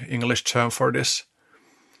a good English term for this,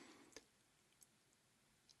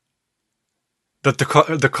 that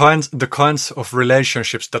the kinds of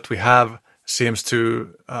relationships that we have seems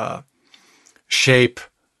to shape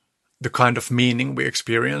the kind of meaning we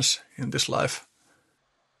experience in this life.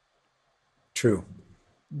 True.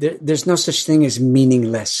 There's no such thing as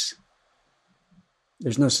meaningless.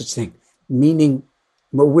 There's no such thing. Meaning,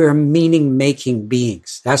 but we're meaning-making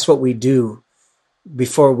beings. That's what we do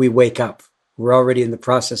before we wake up. We're already in the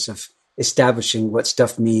process of establishing what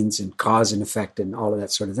stuff means and cause and effect and all of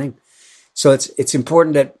that sort of thing. So it's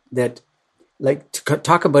important that like to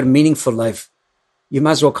talk about a meaningful life, you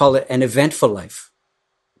might as well call it an eventful life,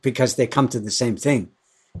 because they come to the same thing.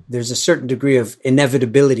 There's a certain degree of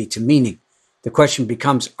inevitability to meaning. The question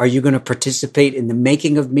becomes, are you going to participate in the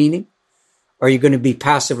making of meaning? Or are you going to be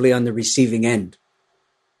passively on the receiving end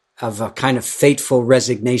of a kind of fateful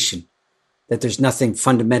resignation that there's nothing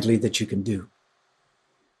fundamentally that you can do?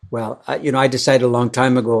 Well, I decided a long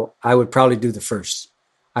time ago, I would probably do the first.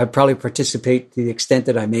 I would probably participate to the extent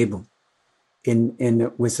that I'm able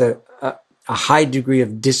in with a high degree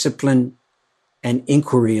of discipline and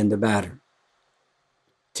inquiry in the matter,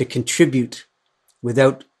 to contribute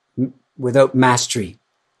without mastery,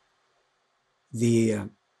 the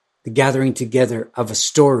gathering together of a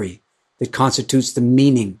story that constitutes the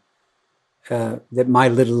meaning that my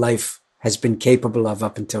little life has been capable of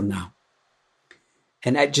up until now.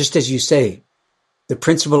 And just as you say, the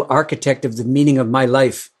principal architect of the meaning of my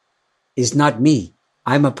life is not me.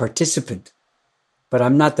 I'm a participant, but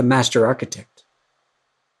I'm not the master architect.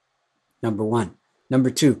 Number one. Number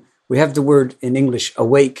two, we have the word in English,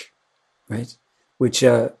 awake, right? Which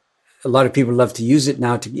a lot of people love to use it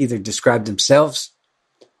now to either describe themselves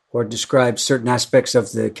or describe certain aspects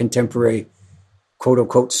of the contemporary, quote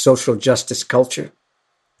unquote, social justice culture.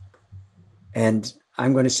 And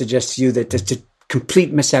I'm going to suggest to you that there's a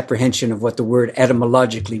complete misapprehension of what the word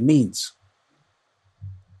etymologically means.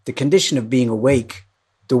 The condition of being awake,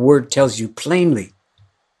 the word tells you plainly,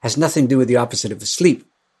 has nothing to do with the opposite of asleep.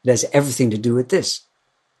 It has everything to do with this.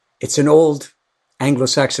 It's an old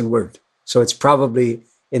Anglo-Saxon word, so it's probably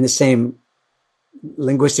in the same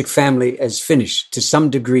linguistic family as Finnish to some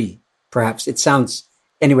degree, perhaps. It sounds,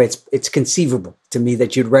 anyway, it's conceivable to me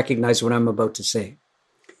that you'd recognize what I'm about to say.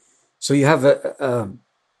 So you have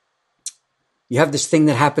you have this thing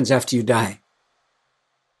that happens after you die,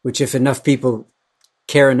 which if enough people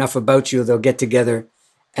care enough about you, they'll get together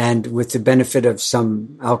and with the benefit of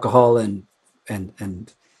some alcohol and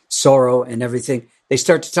sorrow and everything, they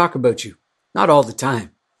start to talk about you. Not all the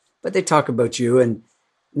time, but they talk about you, and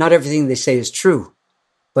not everything they say is true,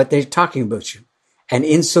 but they're talking about you. And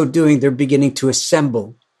in so doing, they're beginning to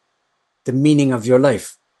assemble the meaning of your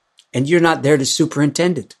life. And you're not there to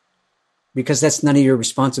superintend it, because that's none of your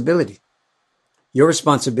responsibility. Your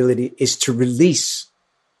responsibility is to release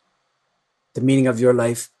the meaning of your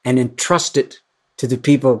life and entrust it to the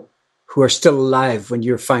people who are still alive when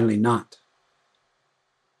you're finally not.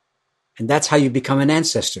 And that's how you become an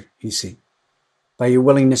ancestor, you see, by your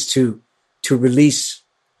willingness to release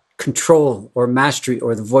control or mastery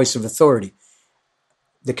or the voice of authority.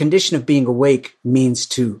 The condition of being awake means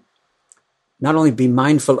to not only be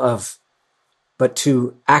mindful of, but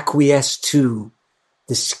to acquiesce to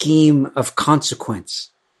the scheme of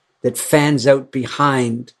consequence that fans out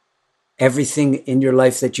behind everything in your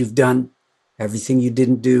life that you've done, everything you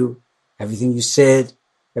didn't do, everything you said,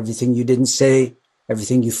 everything you didn't say,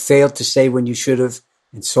 everything you failed to say when you should have,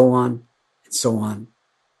 and so on, and so on,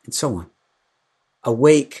 and so on.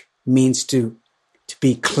 Awake means to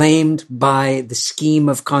be claimed by the scheme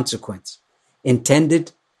of consequence,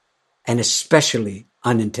 intended and especially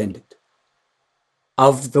unintended.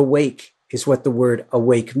 Of the wake is what the word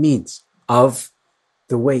awake means. Of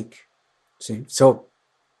the wake. See? So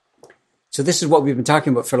this is what we've been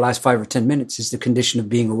talking about for the last 5 or 10 minutes, is the condition of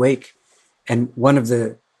being awake. And one of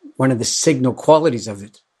the signal qualities of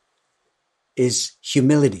it is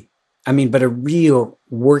humility. I mean, but a real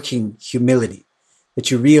working humility, that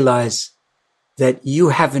you realize that you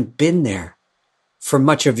haven't been there for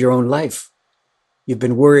much of your own life. You've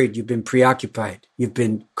been worried, you've been preoccupied, you've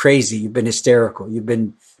been crazy, you've been hysterical, you've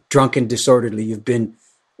been drunk and disorderly, you've been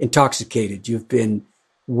intoxicated, you've been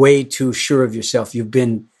way too sure of yourself, you've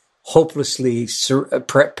been hopelessly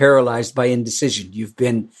paralyzed by indecision, you've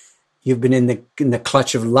been in the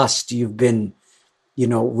clutch of lust, you've been,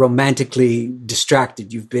 romantically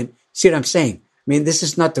distracted, see what I'm saying? I mean, this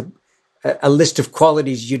is not a list of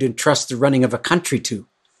qualities you'd entrust the running of a country to,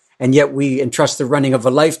 and yet we entrust the running of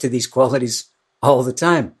a life to these qualities all the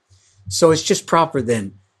time. So it's just proper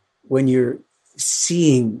then, when you're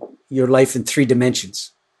seeing your life in 3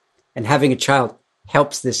 dimensions, and having a child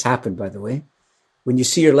helps this happen, by the way. When you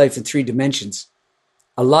see your life in 3 dimensions,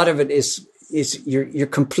 a lot of it is you're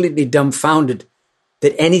completely dumbfounded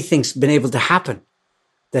that anything's been able to happen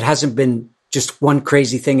that hasn't been just one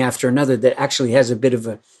crazy thing after another, that actually has a bit of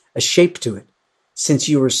a shape to it, since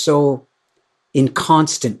you were so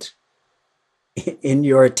inconstant in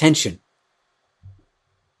your attention.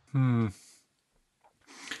 You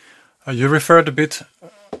referred a bit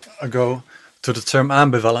ago to the term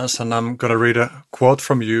ambivalence, and I'm going to read a quote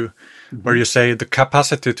from you where you say, the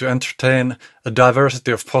capacity to entertain a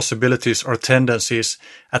diversity of possibilities or tendencies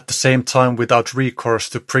at the same time without recourse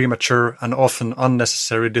to premature and often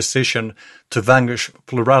unnecessary decision to vanquish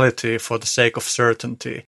plurality for the sake of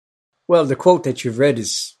certainty. Well, the quote that you've read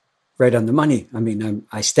is right on the money. I mean,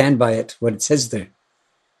 I stand by it, what it says there.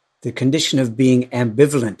 The condition of being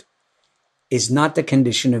ambivalent is not the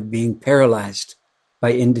condition of being paralyzed by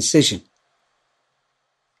indecision.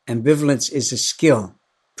 Ambivalence is a skill,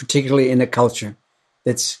 particularly in a culture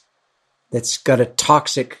that's got a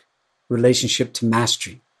toxic relationship to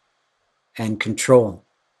mastery and control.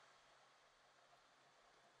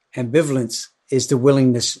 Ambivalence is the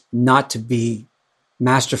willingness not to be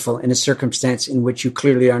masterful in a circumstance in which you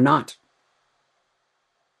clearly are not.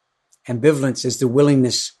 Ambivalence is the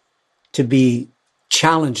willingness to be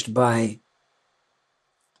challenged by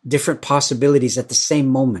different possibilities at the same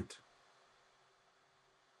moment,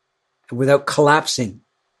 without collapsing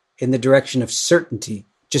in the direction of certainty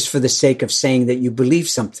just for the sake of saying that you believe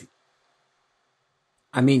something.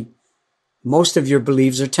 I mean, most of your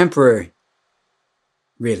beliefs are temporary,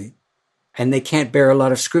 really, and they can't bear a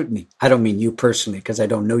lot of scrutiny. I don't mean you personally, because I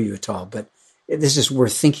don't know you at all, but this is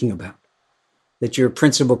worth thinking about, that your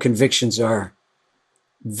principal convictions are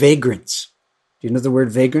vagrants. Do you know the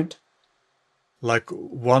word vagrant? Like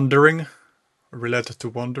wandering, related to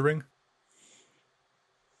wandering?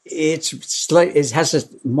 It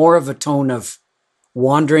has more of a tone of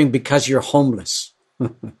wandering because you're homeless.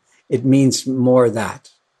 It means more that.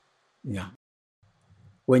 Yeah.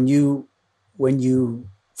 When you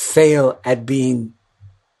fail at being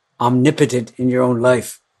omnipotent in your own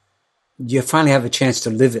life, you finally have a chance to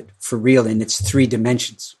live it for real in its 3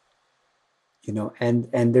 dimensions.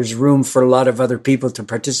 And there's room for a lot of other people to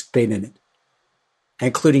participate in it,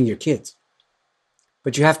 including your kids.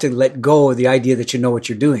 But you have to let go of the idea that you know what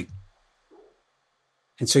you're doing.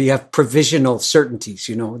 And so you have provisional certainties,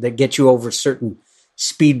 that get you over certain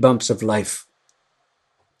speed bumps of life.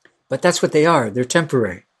 But that's what they are. They're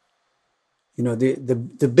temporary.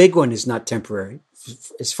 The big one is not temporary,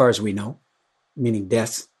 as far as we know, meaning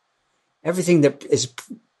death. Everything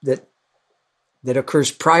that occurs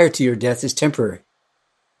prior to your death is temporary.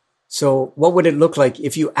 So what would it look like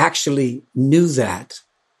if you actually knew that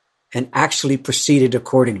and actually proceeded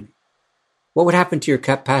accordingly? What would happen to your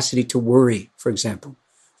capacity to worry, for example?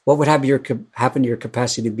 What would happen to your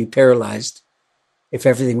capacity to be paralyzed if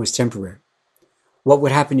everything was temporary? What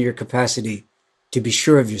would happen to your capacity to be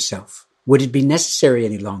sure of yourself? Would it be necessary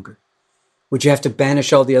any longer? Would you have to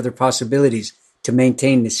banish all the other possibilities to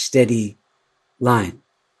maintain this steady line?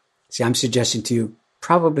 See, I'm suggesting to you,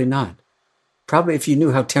 probably not. Probably if you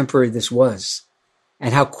knew how temporary this was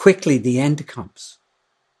and how quickly the end comes,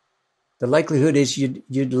 the likelihood is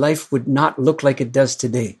your life would not look like it does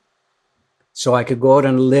today. So I could go out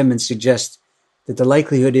on a limb and suggest that the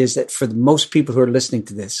likelihood is that for most people who are listening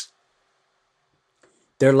to this,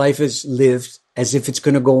 their life is lived as if it's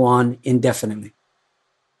going to go on indefinitely.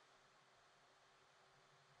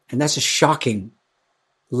 And that's a shocking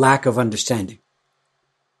lack of understanding.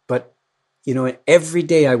 But, every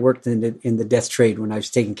day I worked in the death trade when I was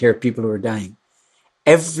taking care of people who were dying.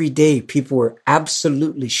 Every day people were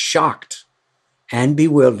absolutely shocked and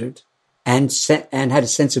bewildered and had a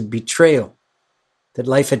sense of betrayal that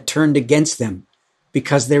life had turned against them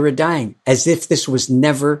because they were dying, as if this was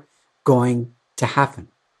never going to happen.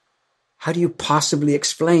 How do you possibly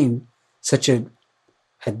explain such a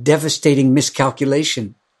devastating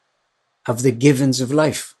miscalculation of the givens of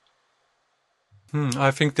life?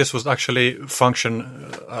 I think this was actually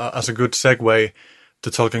function as a good segue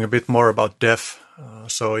to talking a bit more about death.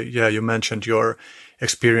 So yeah, you mentioned your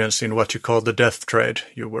experience in what you call the death trade.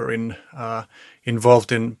 You were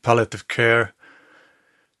involved in palliative care,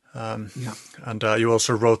 and you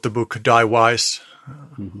also wrote the book Die Wise,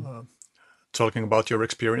 talking about your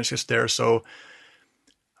experiences there. So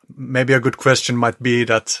maybe a good question might be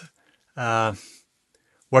that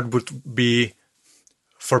what would be,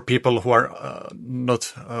 for people who are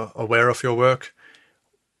not aware of your work,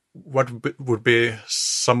 what would be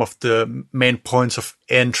some of the main points of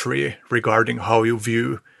entry regarding how you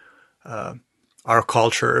view our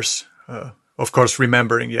cultures? Of course,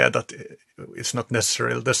 remembering, that it's not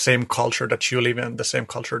necessarily the same culture that you live in, the same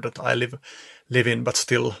culture that I live in, but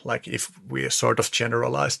still, like, if we sort of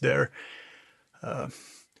generalize there, a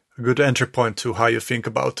good entry point to how you think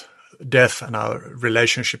about death and our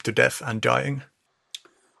relationship to death and dying.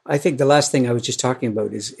 I think the last thing I was just talking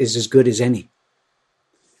about is as good as any.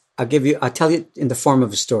 I'll tell you in the form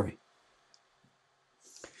of a story.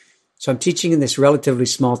 So I'm teaching in this relatively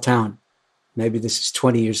small town. Maybe this is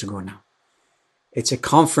 20 years ago now. It's a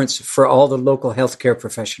conference for all the local healthcare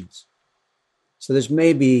professionals. So there's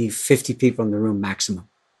maybe 50 people in the room maximum.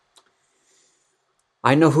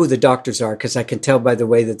 I know who the doctors are because I can tell by the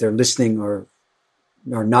way that they're listening or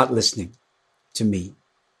not listening to me.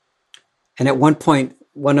 And at one point,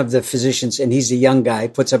 one of the physicians, and he's a young guy,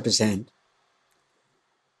 puts up his hand.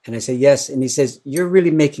 And I say, yes. And he says, you're really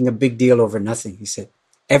making a big deal over nothing. He said,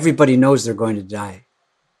 everybody knows they're going to die.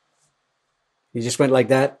 He just went like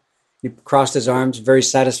that. He crossed his arms, very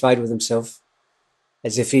satisfied with himself,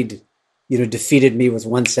 as if he'd, defeated me with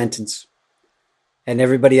one sentence. And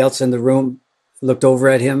everybody else in the room looked over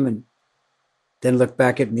at him and then looked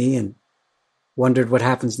back at me and wondered what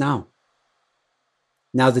happens now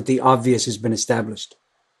that the obvious has been established.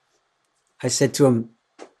 I said to him,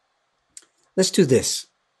 let's do this.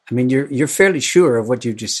 I mean, you're fairly sure of what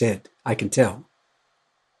you just said. I can tell.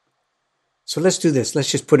 So let's do this.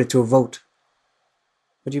 Let's just put it to a vote.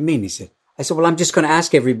 What do you mean? He said. I said, well, I'm just going to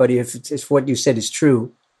ask everybody if what you said is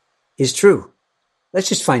true. Let's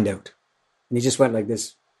just find out. And he just went like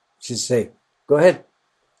this. Just say, go ahead.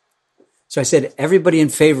 So I said, everybody in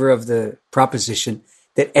favor of the proposition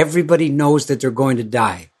that everybody knows that they're going to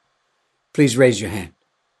die, please raise your hand.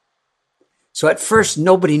 So at first,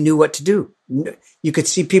 nobody knew what to do. You could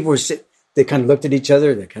see people they kind of looked at each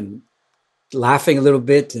other, they're kind of laughing a little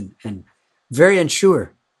bit and very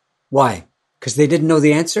unsure. Why? Because they didn't know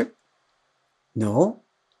the answer? No,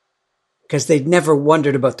 because they'd never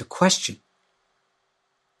wondered about the question.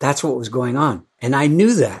 That's what was going on. And I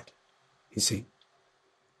knew that, you see.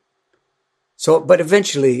 So, but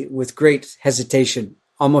eventually, with great hesitation,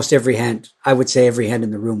 almost every hand, I would say every hand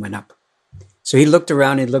in the room went up. So he looked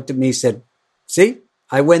around and looked at me and said, see,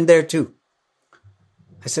 I went there too.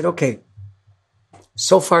 I said, okay,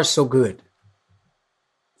 so far so good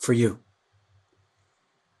for you.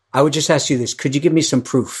 I would just ask you this. Could you give me some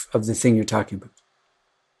proof of the thing you're talking about?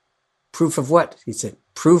 Proof of what? He said,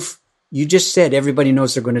 proof. You just said everybody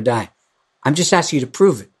knows they're going to die. I'm just asking you to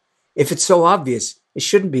prove it. If it's so obvious, it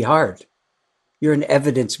shouldn't be hard. You're an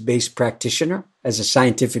evidence-based practitioner as a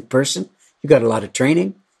scientific person. You got a lot of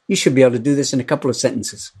training. You should be able to do this in a couple of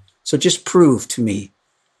sentences. So just prove to me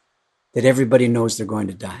that everybody knows they're going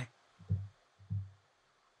to die.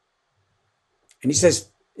 And he says,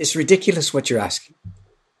 it's ridiculous what you're asking.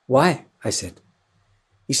 Why? I said.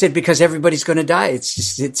 He said, because everybody's going to die.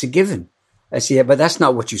 It's a given. I said, yeah, but that's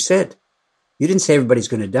not what you said. You didn't say everybody's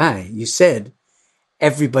going to die. You said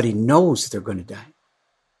everybody knows they're going to die.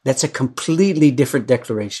 That's a completely different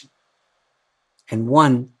declaration. And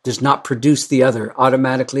one does not produce the other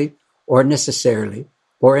automatically or necessarily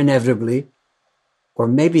or inevitably or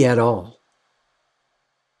maybe at all.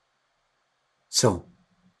 So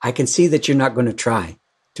I can see that you're not going to try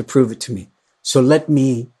to prove it to me. So let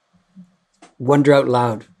me wonder out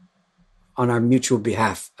loud on our mutual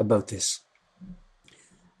behalf about this.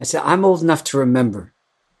 I said, I'm old enough to remember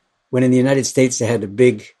when in the United States they had a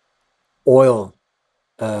big oil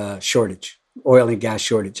shortage, oil and gas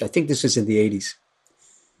shortage. I think this was in the 80s.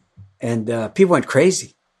 And people went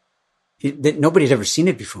crazy. Nobody had ever seen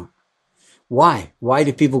it before. Why? Why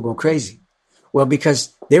did people go crazy? Well,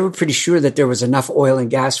 because they were pretty sure that there was enough oil and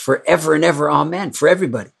gas forever and ever, amen, for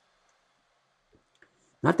everybody.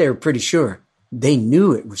 Not they were pretty sure. They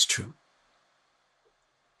knew it was true.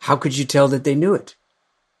 How could you tell that they knew it?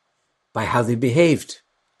 By how they behaved.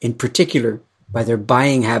 In particular, by their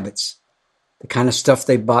buying habits. The kind of stuff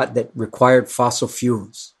they bought that required fossil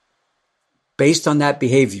fuels. Based on that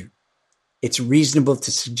behavior, it's reasonable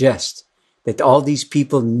to suggest that all these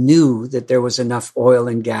people knew that there was enough oil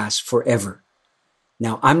and gas forever.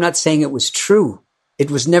 Now, I'm not saying it was true. It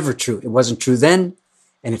was never true. It wasn't true then,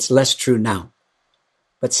 and it's less true now.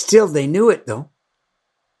 But still, they knew it, though.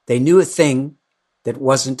 They knew a thing that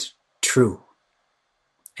wasn't true.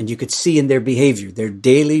 And you could see in their behavior, their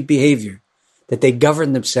daily behavior, that they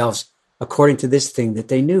governed themselves according to this thing that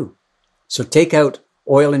they knew. So take out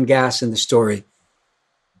oil and gas in the story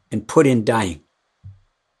and put in dying.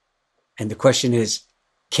 And the question is,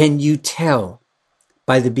 can you tell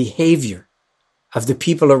by the behavior of the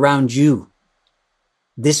people around you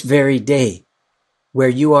this very day, where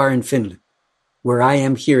you are in Finland, where I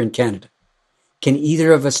am here in Canada? Can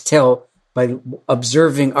either of us tell by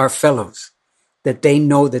observing our fellows that they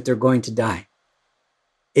know that they're going to die?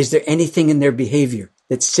 Is there anything in their behavior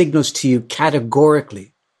that signals to you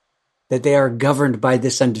categorically that they are governed by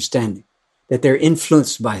this understanding, that they're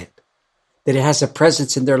influenced by it, that it has a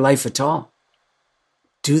presence in their life at all?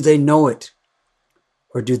 Do they know it?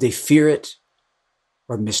 Or do they fear it,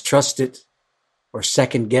 or mistrust it, or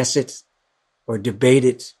second guess it, or debate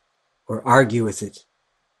it, or argue with it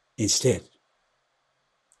instead?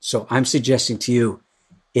 So I'm suggesting to you,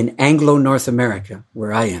 in Anglo-North America,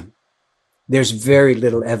 where I am, there's very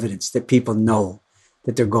little evidence that people know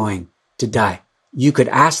that they're going to die. You could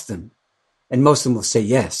ask them, and most of them will say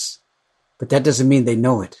yes, but that doesn't mean they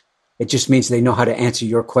know it. It just means they know how to answer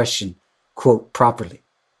your question, quote, properly.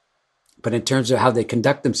 But in terms of how they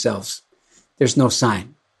conduct themselves, there's no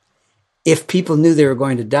sign. If people knew they were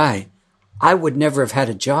going to die, I would never have had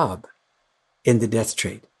a job in the death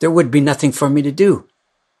trade. There would be nothing for me to do.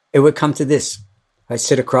 It would come to this. I'd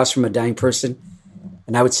sit across from a dying person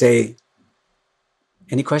and I would say,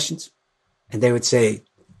 any questions? And they would say,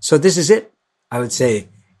 so this is it? I would say,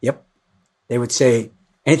 yep. They would say,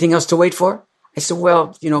 anything else to wait for? I said,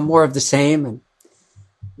 well, more of the same and,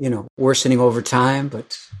 worsening over time.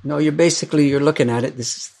 But no, you're looking at it.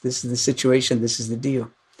 This is the situation. This is the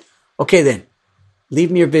deal. Okay, then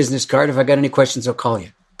leave me your business card. If I got any questions, I'll call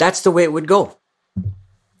you. That's the way it would go.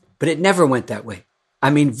 But it never went that way. I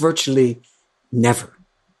mean, virtually never.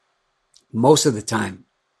 Most of the time,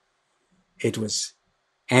 it was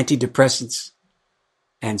antidepressants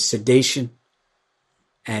and sedation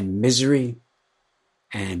and misery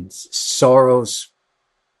and sorrows,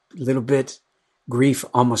 a little bit, grief,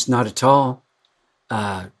 almost not at all,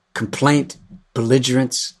 complaint,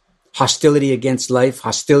 belligerence, hostility against life,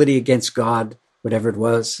 hostility against God, whatever it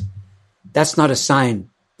was. That's not a sign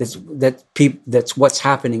that's what's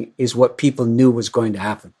happening is what people knew was going to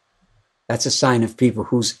happen. That's a sign of people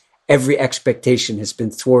whose every expectation has been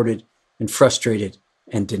thwarted and frustrated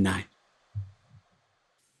and denied.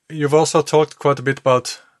 You've also talked quite a bit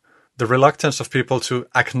about the reluctance of people to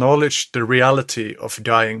acknowledge the reality of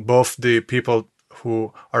dying, both the people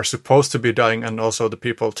who are supposed to be dying and also the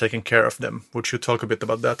people taking care of them. Would you talk a bit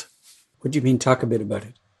about that? What do you mean, talk a bit about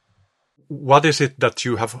it? What is it that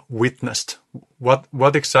you have witnessed?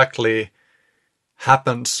 What exactly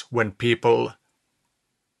happens when people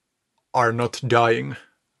are not dying,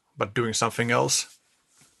 but doing something else?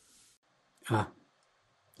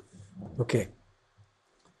 Okay.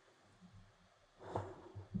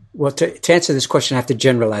 Well, to answer this question, I have to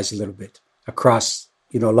generalize a little bit across,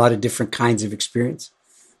 a lot of different kinds of experience.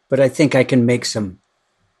 But I think I can make some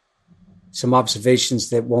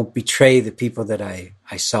observations that won't betray the people that I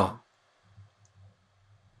saw.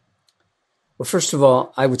 Well, first of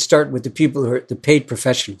all, I would start with the people who are the paid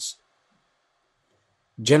professionals.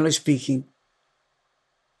 Generally speaking,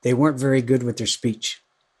 they weren't very good with their speech.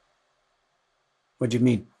 What do you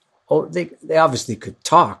mean? Oh, they obviously could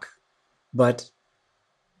talk, but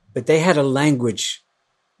they had a language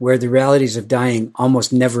where the realities of dying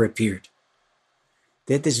almost never appeared.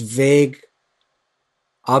 They had this vague,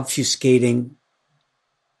 obfuscating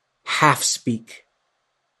half-speak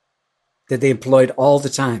that they employed all the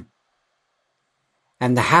time.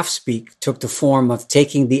 And the half-speak took the form of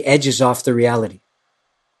taking the edges off the reality,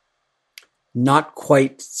 not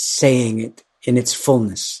quite saying it in its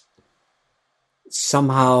fullness,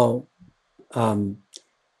 somehow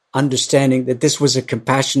understanding that this was a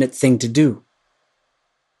compassionate thing to do.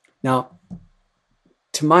 Now,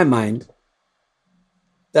 to my mind,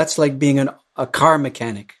 that's like being a car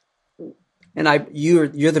mechanic. And you're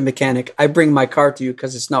the mechanic. I bring my car to you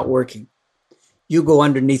because it's not working. You go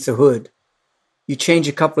underneath the hood. You change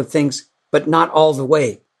a couple of things, but not all the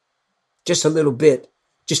way. Just a little bit,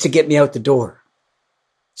 just to get me out the door.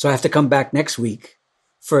 So I have to come back next week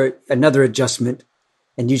for another adjustment,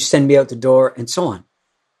 and you send me out the door, and so on.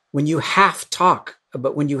 When you half talk,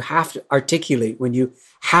 but when you have to articulate, when you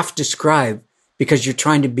half describe because you're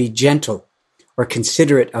trying to be gentle or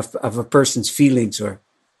considerate of a person's feelings or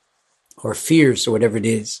fears or whatever it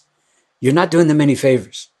is, you're not doing them any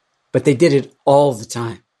favors. But they did it all the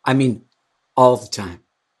time. I mean, all the time.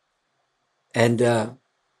 And then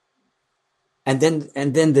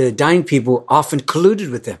the dying people often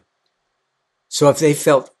colluded with them. So if they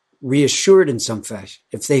felt reassured in some fashion,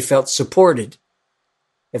 if they felt supported,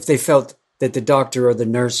 if they felt that the doctor or the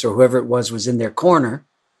nurse or whoever it was in their corner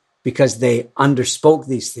because they underspoke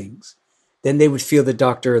these things, then they would feel the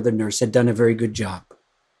doctor or the nurse had done a very good job.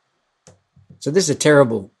 So this is a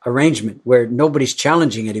terrible arrangement where nobody's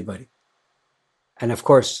challenging anybody. And of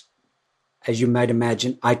course, as you might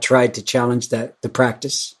imagine, I tried to challenge the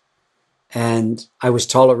practice, and I was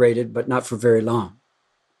tolerated, but not for very long,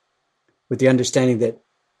 with the understanding that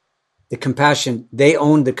the compassion, they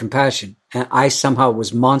owned the compassion, and I somehow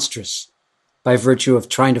was monstrous by virtue of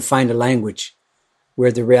trying to find a language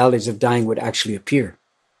where the realities of dying would actually appear.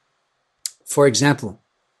 For example,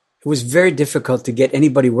 it was very difficult to get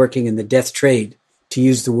anybody working in the death trade to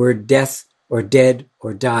use the word death or dead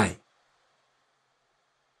or die.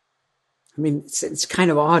 I mean, it's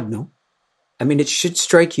kind of odd, no? I mean, it should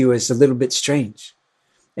strike you as a little bit strange.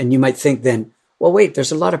 And you might think then, well, wait,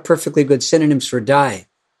 there's a lot of perfectly good synonyms for die.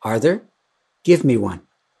 Are there? Give me one.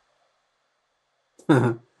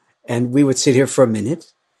 And we would sit here for a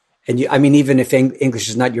minute. And even if English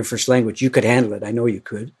is not your first language, you could handle it. I know you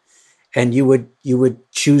could. And you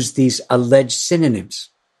would choose these alleged synonyms.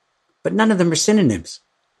 But none of them are synonyms.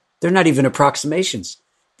 They're not even approximations.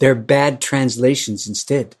 They're bad translations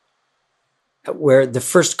instead. Where the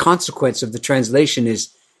first consequence of the translation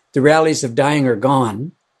is the realities of dying are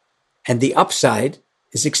gone, and the upside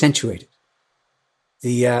is accentuated.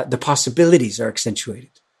 The possibilities are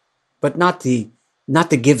accentuated, but not the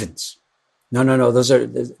givens. No.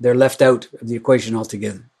 They're left out of the equation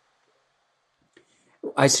altogether.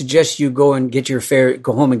 I suggest you go home and get your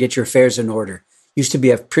affairs in order. Used to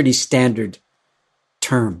be a pretty standard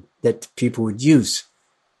term that people would use.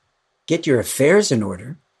 Get your affairs in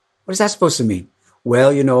order. What is that supposed to mean?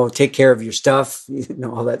 Well, take care of your stuff,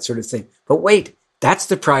 all that sort of thing. But wait, that's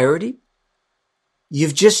the priority?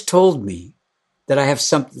 You've just told me that I have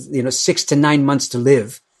 6 to 9 months to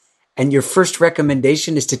live, and your first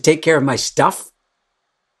recommendation is to take care of my stuff?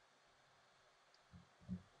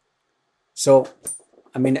 So,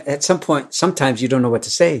 at some point, sometimes you don't know what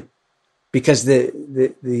to say, because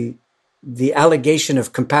the allegation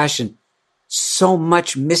of compassion so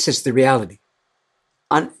much misses the reality.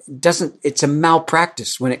 It's a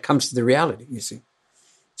malpractice when it comes to the reality, you see.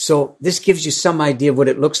 So this gives you some idea of what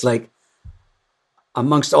it looks like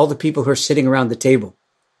amongst all the people who are sitting around the table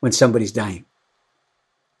when somebody's dying.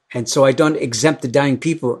 And so I don't exempt the dying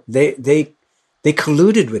people. They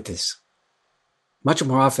colluded with this much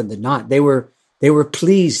more often than not. They were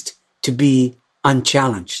pleased to be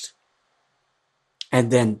unchallenged.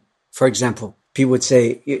 And then, for example, people would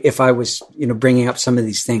say, if I was, bringing up some of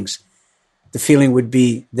these things, the feeling would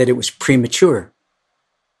be that it was premature.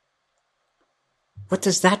 What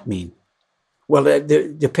does that mean? Well,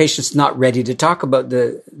 the patient's not ready to talk about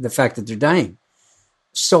the fact that they're dying.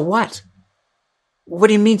 So what? What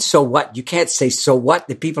do you mean, so what? You can't say so what.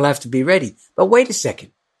 The people have to be ready. But wait a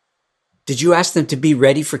second. Did you ask them to be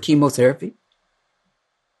ready for chemotherapy?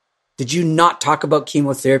 Did you not talk about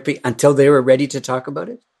chemotherapy until they were ready to talk about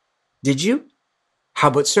it? Did you? How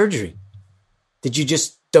about surgery? Did you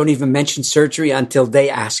just don't even mention surgery until they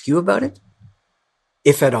ask you about it?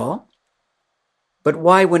 If at all? But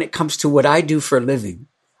why, when it comes to what I do for a living,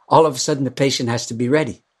 all of a sudden the patient has to be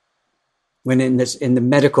ready? When in the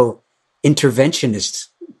medical interventionist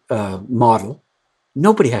model,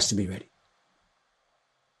 nobody has to be ready.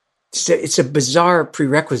 It's a bizarre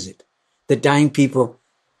prerequisite that dying people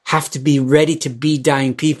have to be ready to be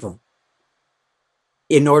dying people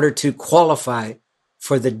in order to qualify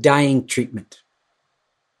for the dying treatment.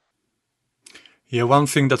 Yeah, one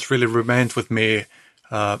thing that really remained with me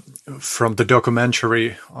from the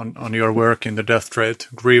documentary on your work in the death trade,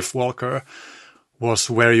 Grief Walker, was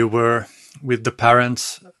where you were with the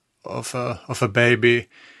parents of a baby,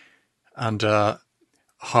 and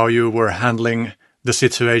how you were handling the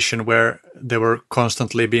situation where they were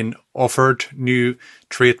constantly being offered new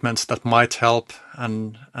treatments that might help,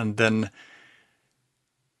 and then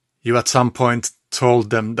you at some point told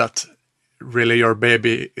them that really your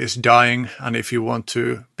baby is dying, and if you want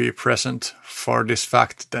to be present for this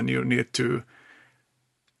fact, then you need to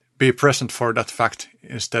be present for that fact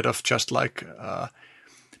instead of just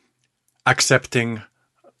accepting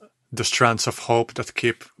the strands of hope that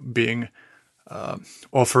keep being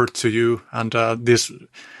offered to you. And this,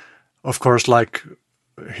 of course,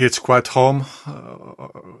 hits quite home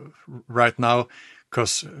right now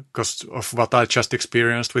because of what I just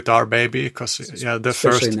experienced with our baby. Because the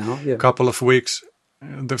first couple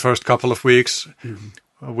of weeks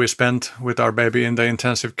we spent with our baby in the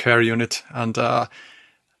intensive care unit, and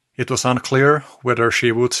it was unclear whether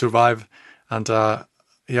she would survive. And I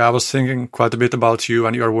was thinking quite a bit about you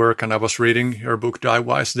and your work, and I was reading your book Die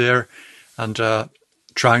Wise there, and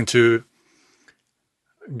trying to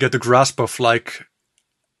get a grasp of like,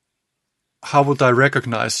 how would I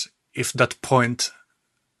recognize if that point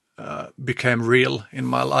became real in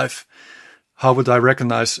my life? How would I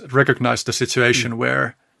recognize the situation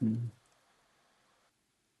where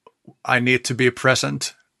I need to be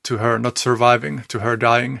present to her not surviving, to her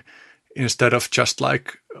dying, instead of just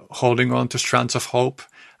like holding on to strands of hope?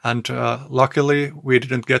 And luckily we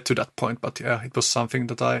didn't get to that point, but it was something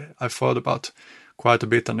that I thought about quite a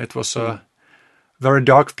bit, and it was a very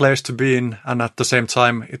dark place to be in, and at the same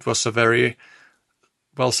time it was a very,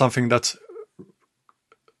 something that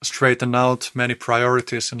straightened out many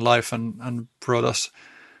priorities in life and brought us,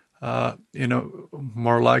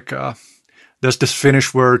 more like, there's this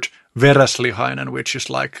Finnish word, vereslihainen, which is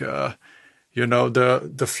like, the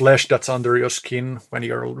flesh that's under your skin when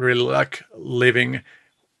you're really like living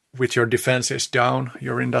with your defenses down.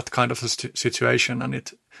 You're in that kind of a situation, and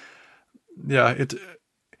it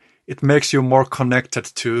makes you more connected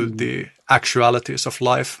to the actualities of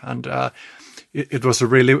life. And it was a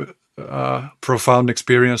really profound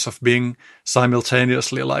experience of being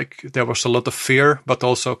simultaneously, like, there was a lot of fear, but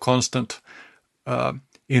also constant,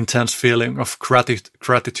 intense feeling of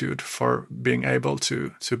gratitude for being able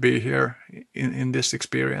to be here in this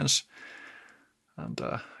experience. And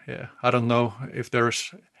I don't know if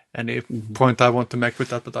there's any point I want to make with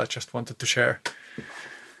that, but I just wanted to share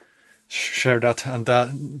that, and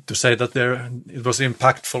to say that it was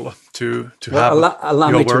impactful to have. Allow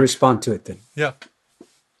me to respond to it then. Yeah.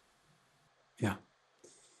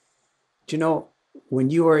 Do you know, when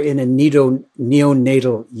you are in a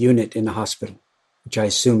neonatal unit in a hospital, which I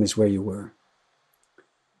assume is where you were,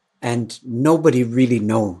 and nobody really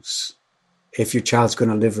knows if your child's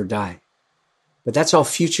going to live or die, but that's all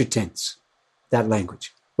future tense, that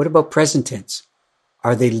language. What about present tense?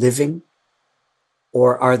 Are they living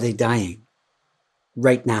or are they dying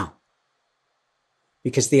right now?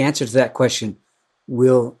 Because the answer to that question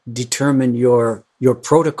will determine your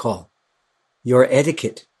protocol, your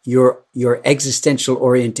etiquette, your existential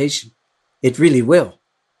orientation. It really will.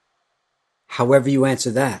 However you answer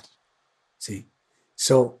that. See?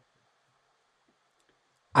 So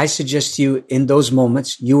I suggest to you, in those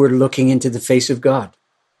moments, you were looking into the face of God.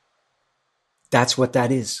 That's what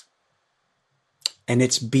that is. And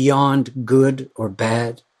it's beyond good or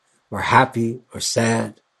bad or happy or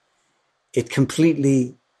sad. It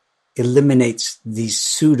completely eliminates these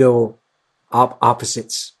pseudo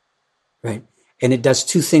opposites, right? And it does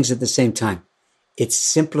two things at the same time. It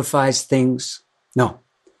simplifies things. No,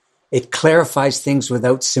 it clarifies things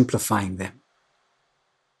without simplifying them.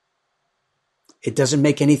 It doesn't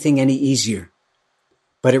make anything any easier,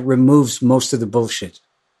 but it removes most of the bullshit.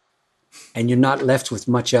 And you're not left with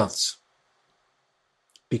much else.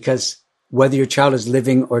 Because whether your child is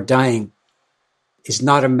living or dying is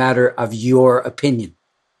not a matter of your opinion.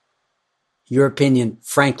 Your opinion,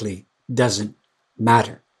 frankly, doesn't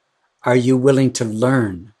matter. Are you willing to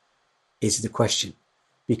learn is the question.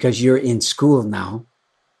 Because you're in school now.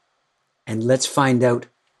 And let's find out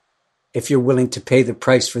if you're willing to pay the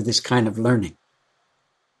price for this kind of learning.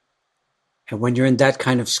 And when you're in that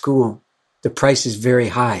kind of school, the price is very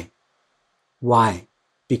high. Why?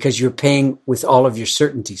 Because you're paying with all of your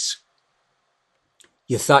certainties.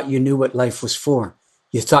 You thought you knew what life was for.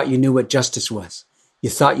 You thought you knew what justice was. You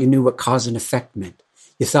thought you knew what cause and effect meant.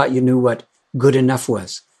 You thought you knew what good enough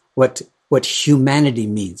was, what humanity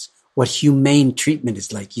means, what humane treatment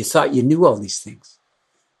is like. You thought you knew all these things.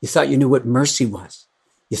 You thought you knew what mercy was.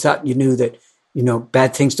 You thought you knew that,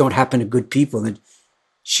 bad things don't happen to good people. And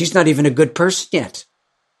she's not even a good person yet.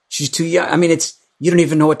 She's too young. I mean, you don't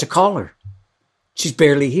even know what to call her. She's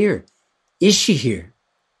barely here. Is she here?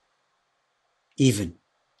 Even.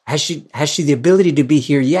 Has she the ability to be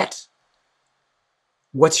here yet?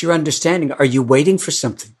 What's your understanding? Are you waiting for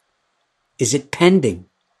something? Is it pending?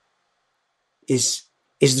 Is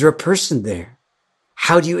there a person there?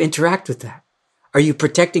 How do you interact with that? Are you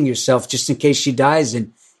protecting yourself just in case she dies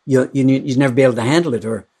and you'll never be able to handle it?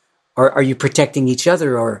 Or are you protecting each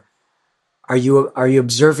other? Or are you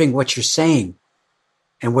observing what you're saying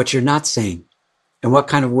and what you're not saying? And what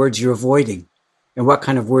kind of words you're avoiding? And what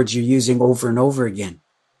kind of words you're using over and over again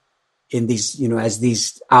in these, as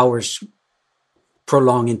these hours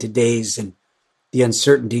prolong into days and the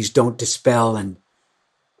uncertainties don't dispel, and,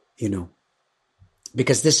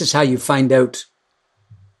 because this is how you find out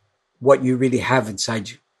what you really have inside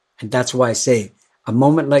you. And that's why I say a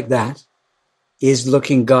moment like that is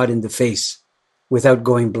looking God in the face without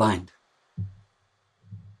going blind.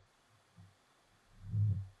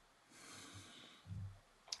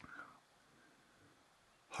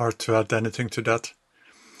 Hard to add anything to that.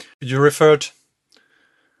 You referred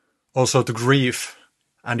also to grief,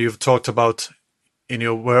 and you've talked about in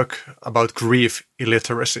your work about grief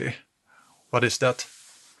illiteracy. What is that?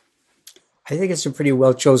 I think it's a pretty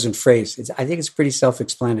well-chosen phrase. I think it's pretty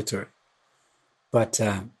self-explanatory. But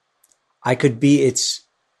I could be its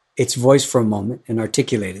voice for a moment and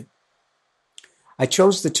articulate it. I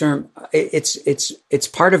chose the term, it's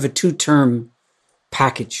part of a two-term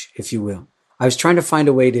package, if you will. I was trying to find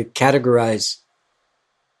a way to categorize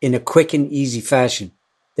in a quick and easy fashion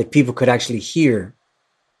that people could actually hear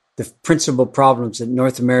the principal problems that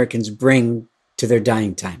North Americans bring to their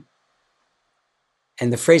dying time.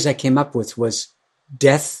 And the phrase I came up with was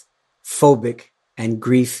death phobic and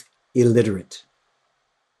grief illiterate.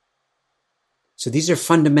 So these are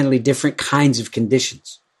fundamentally different kinds of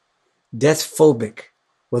conditions. Death phobic,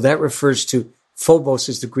 well, that refers to, phobos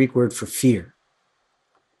is the Greek word for fear.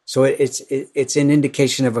 So it's an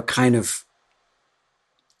indication of a kind of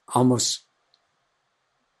almost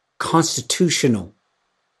constitutional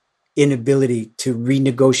inability to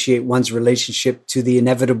renegotiate one's relationship to the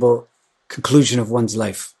inevitable conclusion of one's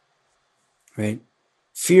life, right?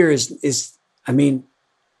 Fear is it's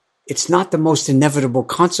not the most inevitable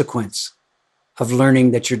consequence of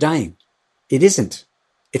learning that you're dying. It isn't.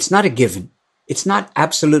 It's not a given. It's not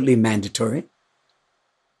absolutely mandatory.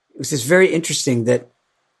 It was just very interesting that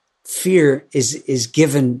fear is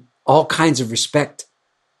given all kinds of respect,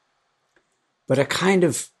 but a kind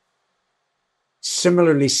of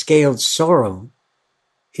similarly scaled sorrow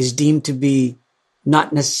is deemed to be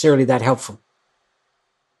not necessarily that helpful.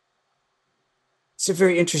 It's a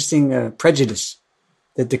very interesting prejudice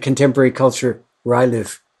that the contemporary culture where I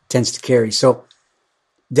live tends to carry. So,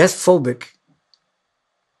 death phobic,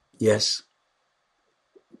 yes.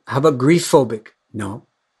 How about grief phobic? No,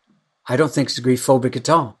 I don't think it's grief phobic at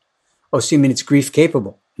all. Oh, so you mean it's grief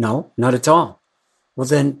capable? No, not at all. Well,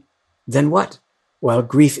 then what? Well,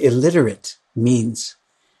 grief illiterate means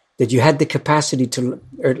that you had the capacity to,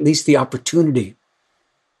 or at least the opportunity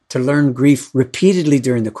to learn grief repeatedly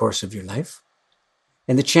during the course of your life.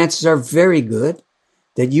 And the chances are very good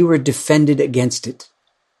that you were defended against it.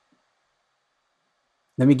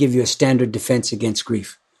 Let me give you a standard defense against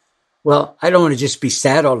grief. Well, I don't want to just be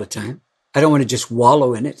sad all the time. I don't want to just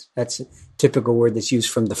wallow in it. That's a typical word that's used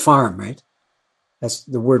from the farm, right? That's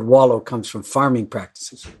the word wallow comes from farming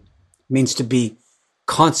practices. It means to be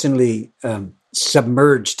constantly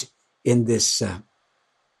submerged in this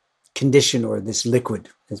condition or this liquid.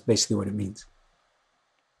 That's basically what it means.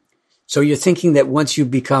 So you're thinking that once you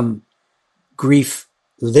become grief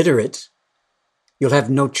literate, you'll have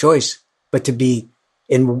no choice but to be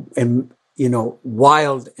in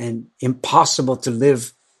wild and impossible to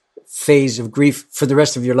live phase of grief for the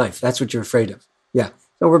rest of your life. That's what you're afraid of. Yeah.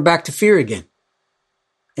 So we're back to fear again.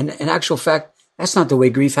 And in actual fact, that's not the way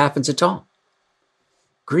grief happens at all.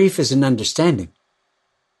 Grief is an understanding.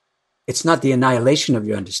 It's not the annihilation of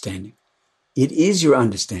your understanding. It is your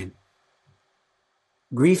understanding.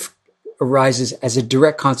 Grief arises as a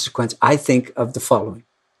direct consequence, I think, of the following.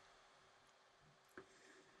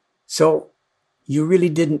 So you really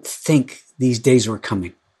didn't think these days were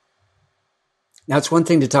coming. Now, it's one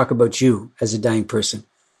thing to talk about you as a dying person.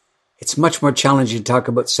 It's much more challenging to talk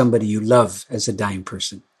about somebody you love as a dying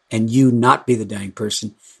person and you not be the dying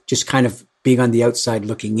person, just kind of being on the outside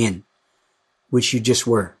looking in, which you just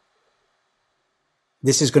were.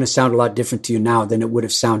 This is going to sound a lot different to you now than it would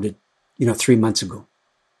have sounded, 3 months ago.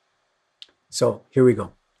 So here we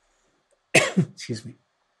go. Excuse me.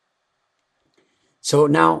 So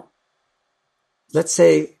now, let's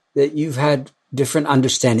say that you've had different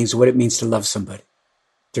understandings of what it means to love somebody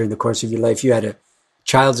during the course of your life. You had a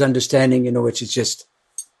child's understanding, which is just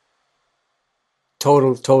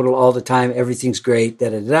total all the time. Everything's great,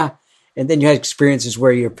 da-da-da. And then you had experiences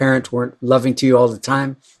where your parents weren't loving to you all the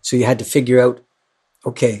time. So you had to figure out,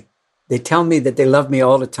 okay, they tell me that they love me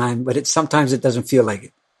all the time, but sometimes it doesn't feel like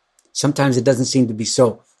it. Sometimes it doesn't seem to be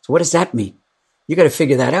so. So what does that mean? You got to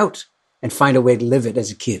figure that out and find a way to live it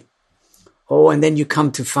as a kid. Oh, and then you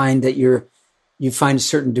come to find that you find a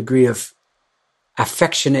certain degree of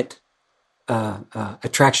affectionate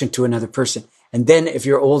attraction to another person. And then if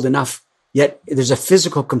you're old enough, yet there's a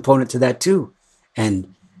physical component to that too.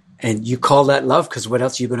 And you call that love because what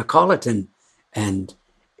else are you going to call it? And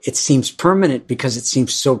it seems permanent because it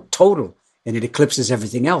seems so total and it eclipses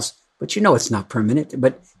everything else. But you know it's not permanent,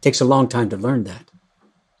 but it takes a long time to learn that.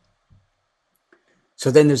 So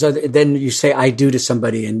then then you say I do to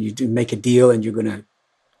somebody and you do make a deal and you're going to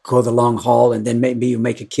go the long haul, and then maybe you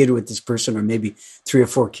make a kid with this person, or maybe 3 or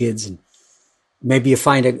 4 kids, and maybe you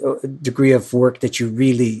find a degree of work that you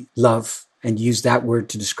really love and use that word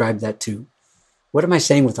to describe that too. What am I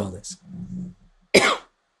saying with all this?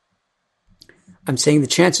 I'm saying the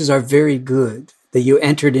chances are very good that you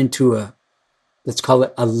entered into let's call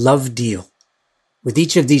it a love deal with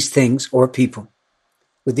each of these things or people,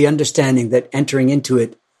 with the understanding that entering into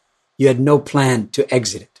it, you had no plan to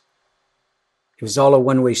exit it. It was all a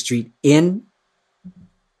one-way street in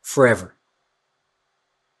forever.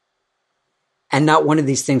 And not one of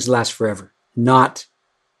these things lasts forever. Not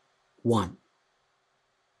one.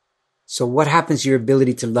 So what happens to your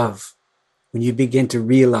ability to love when you begin to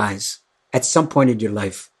realize at some point in your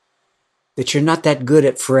life that you're not that good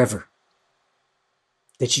at forever?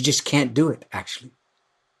 That you just can't do it, actually.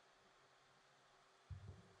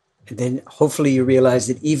 And then hopefully you realize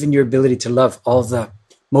that even your ability to love, all the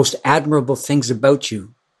most admirable things about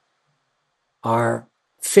you are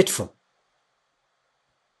fitful.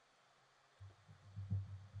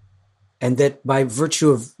 And that by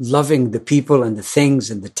virtue of loving the people and the things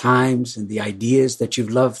and the times and the ideas that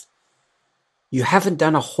you've loved, you haven't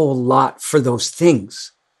done a whole lot for those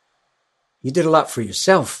things. You did a lot for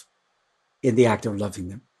yourself in the act of loving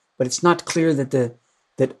them. But it's not clear that the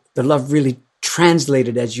love really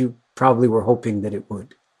translated as you probably were hoping that it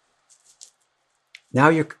would. Now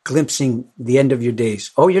you're glimpsing the end of your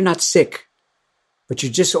days. Oh, you're not sick, but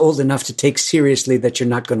you're just old enough to take seriously that you're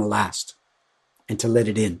not going to last and to let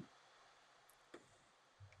it in.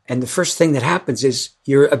 And the first thing that happens is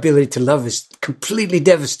your ability to love is completely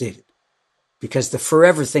devastated because the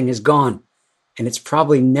forever thing is gone and it's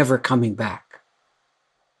probably never coming back.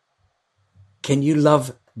 Can you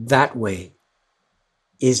love that way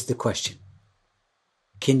is the question.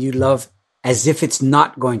 Can you love as if it's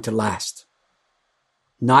not going to last?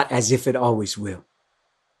 Not as if it always will.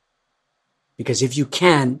 Because if you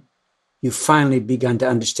can, you've finally begun to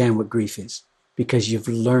understand what grief is because you've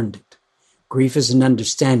learned it. Grief is an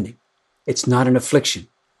understanding. It's not an affliction.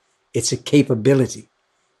 It's a capability.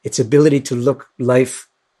 It's ability to look life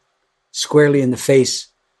squarely in the face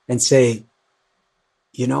and say,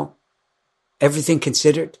 you know, everything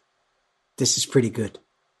considered, this is pretty good.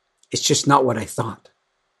 It's just not what I thought.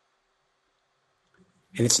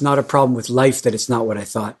 And it's not a problem with life that it's not what I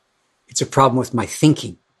thought. It's a problem with my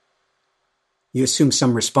thinking. You assume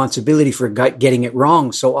some responsibility for getting it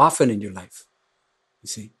wrong so often in your life. You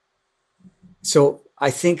see? So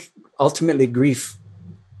I think ultimately grief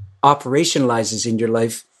operationalizes in your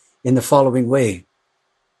life in the following way.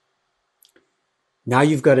 Now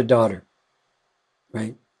you've got a daughter,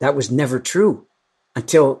 right? That was never true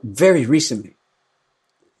until very recently.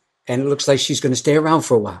 And it looks like she's going to stay around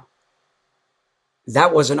for a while.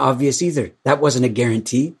 That wasn't obvious either. That wasn't a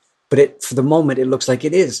guarantee, but for the moment, it looks like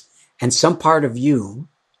it is. And some part of you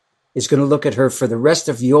is going to look at her for the rest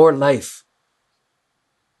of your life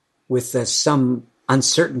with some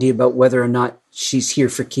uncertainty about whether or not she's here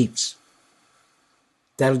for keeps.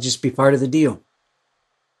 That'll just be part of the deal.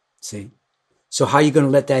 See? So how are you going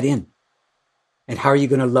to let that in? And how are you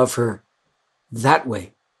going to love her that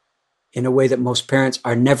way? In a way that most parents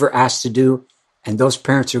are never asked to do. And those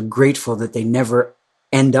parents are grateful that they never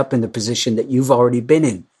end up in the position that you've already been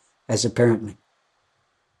in as a parentling.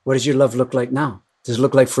 What does your love look like now? Does it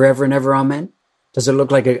look like forever and ever, amen? Does it look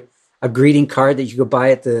like a greeting card that you could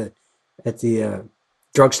buy at the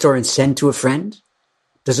drugstore and send to a friend?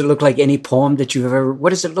 Does it look like any poem that you've ever, what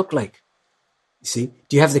does it look like? You see,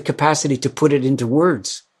 do you have the capacity to put it into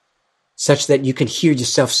words such that you can hear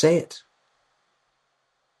yourself say it?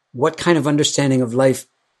 What kind of understanding of life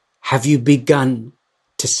have you begun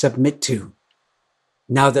to submit to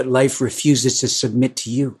now that life refuses to submit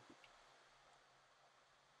to you?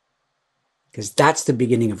 Because that's the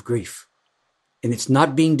beginning of grief. And it's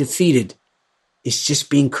not being defeated. It's just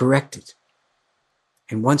being corrected.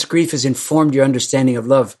 And once grief has informed your understanding of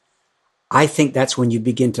love, I think that's when you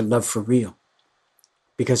begin to love for real.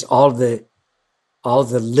 Because all the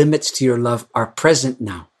limits to your love are present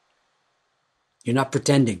now. You're not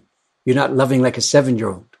pretending. You're not loving like a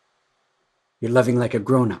 7-year-old. You're loving like a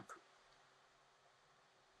grown-up.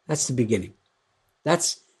 That's the beginning.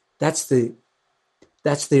 That's the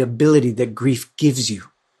ability that grief gives you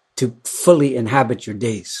to fully inhabit your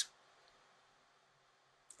days.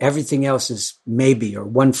 Everything else is maybe, or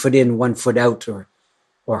 1 foot in, 1 foot out, or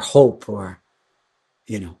hope, or,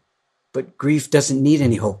 But grief doesn't need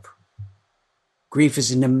any hope. Grief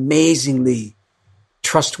is an amazingly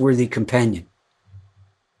trustworthy companion,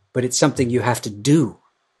 but it's something you have to do.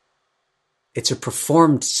 It's a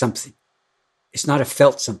performed something. It's not a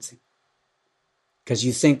felt something. Because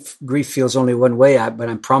you think grief feels only one way, but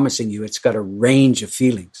I'm promising you it's got a range of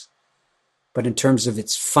feelings. But in terms of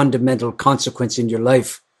its fundamental consequence in your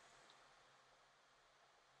life,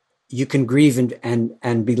 you can grieve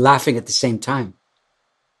and be laughing at the same time.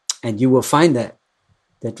 And you will find that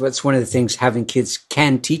what's one of the things having kids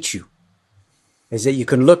can teach you is that you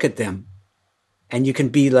can look at them and you can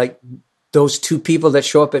be like those two people that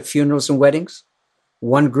show up at funerals and weddings,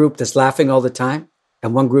 one group that's laughing all the time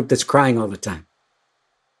and one group that's crying all the time.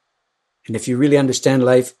 And if you really understand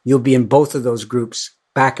life, you'll be in both of those groups,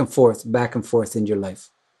 back and forth in your life.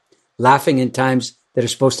 Laughing in times that are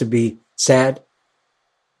supposed to be sad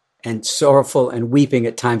and sorrowful and weeping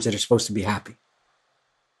at times that are supposed to be happy.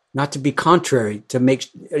 Not to be contrary,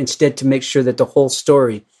 instead to make sure that the whole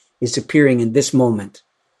story is appearing in this moment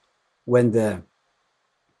when the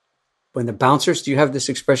bouncers, do you have this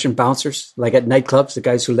expression, bouncers, like at nightclubs, the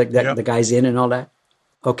guys who let the guys in and all that?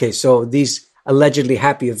 Okay, so these allegedly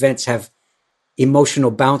happy events have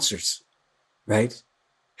emotional bouncers, right?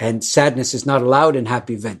 And sadness is not allowed in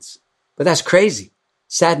happy events. But that's crazy.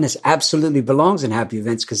 Sadness absolutely belongs in happy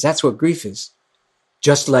events because that's what grief is.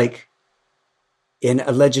 Just like in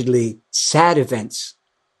allegedly sad events,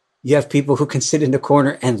 you have people who can sit in the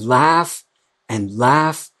corner and laugh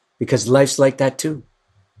because life's like that too.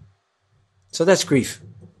 So that's grief,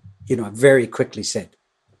 very quickly said.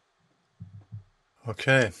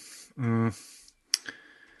 Okay.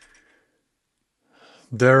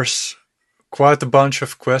 There's quite a bunch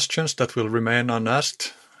of questions that will remain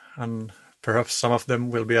unasked, and perhaps some of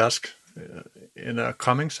them will be asked in a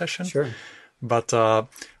coming session. Sure. But I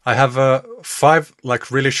have 5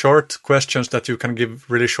 really short questions that you can give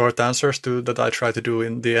really short answers to that I try to do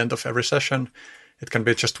in the end of every session. It can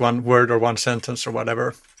be just one word or one sentence or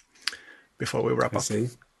whatever before we wrap up. See.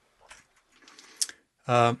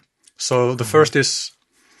 So the first is,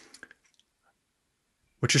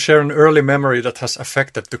 would you share an early memory that has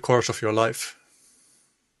affected the course of your life?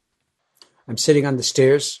 I'm sitting on the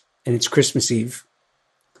stairs and it's Christmas Eve.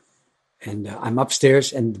 And I'm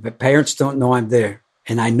upstairs and the parents don't know I'm there.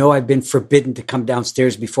 And I know I've been forbidden to come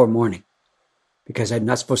downstairs before morning because I'm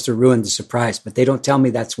not supposed to ruin the surprise. But they don't tell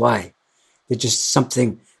me that's why. There's just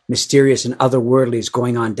something mysterious and otherworldly is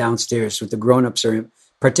going on downstairs, what the grown-ups are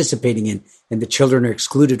participating in and the children are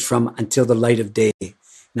excluded from until the light of day. And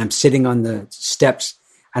I'm sitting on the steps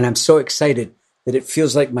and I'm so excited that it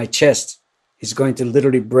feels like my chest is going to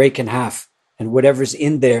literally break in half and whatever's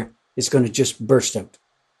in there is going to just burst out.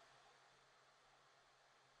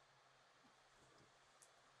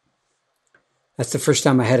 That's the first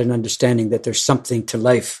time I had an understanding that there's something to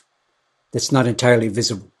life that's not entirely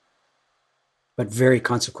visible, but very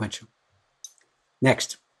consequential.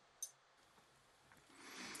 Next.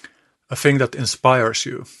 A thing that inspires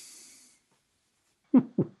you.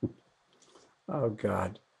 Oh,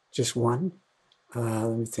 God. Just one?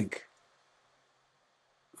 Let me think.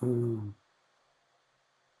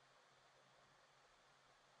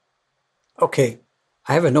 Okay.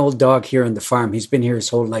 I have an old dog here on the farm. He's been here his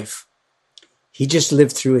whole life. He just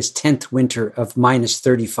lived through his 10th winter of minus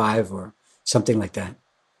 35 or something like that.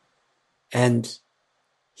 And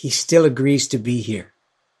he still agrees to be here.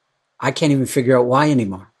 I can't even figure out why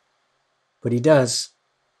anymore. But he does.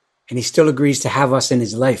 And he still agrees to have us in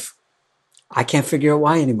his life. I can't figure out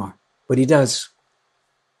why anymore. But he does.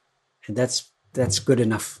 And that's good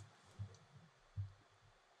enough.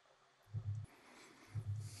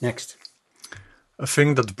 Next. A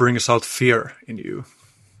thing that brings out fear in you.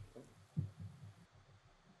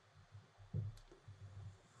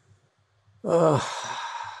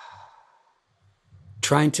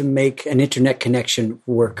 Trying to make an internet connection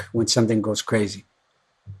work when something goes crazy.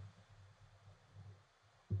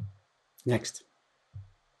 Next.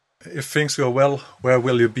 If things go well, where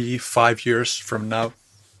will you be 5 years from now?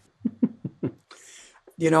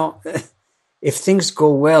 If things go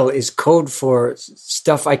well is code for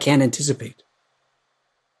stuff I can't anticipate.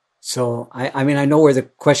 So, I know where the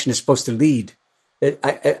question is supposed to lead.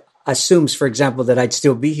 It assumes, for example, that I'd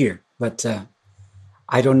still be here. But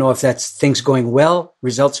I don't know if that's things going well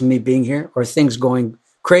results in me being here or things going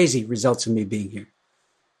crazy results in me being here.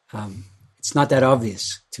 It's not that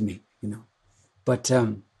obvious to me, But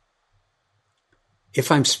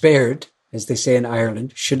if I'm spared, as they say in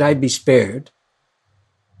Ireland, should I be spared,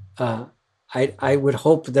 I would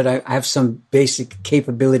hope that I have some basic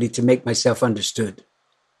capability to make myself understood.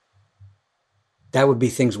 That would be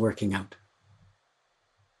things working out.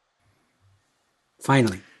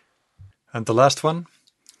 Finally. And the last one,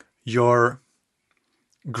 your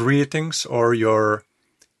greetings or your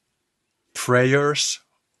prayers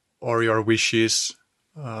or your wishes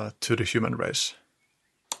to the human race.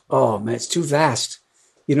 Oh man, it's too vast.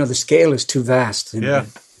 The scale is too vast. And Yeah.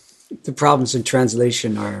 the problems in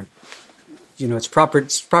translation are, it's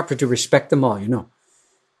proper to respect them all,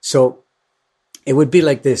 So it would be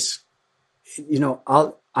like this.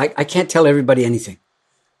 I can't tell everybody anything.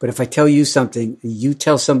 But if I tell you something, you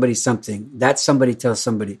tell somebody something, that somebody tells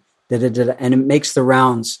somebody, and it makes the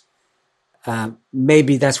rounds.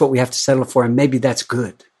 Maybe that's what we have to settle for, and maybe that's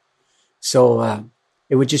good. So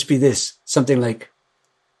it would just be this, something like,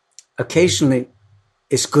 occasionally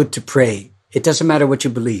it's good to pray. It doesn't matter what you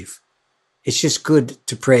believe. It's just good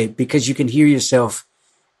to pray because you can hear yourself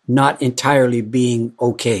not entirely being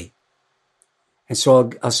okay. And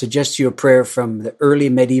so I'll suggest to you a prayer from the early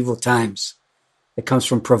medieval times that comes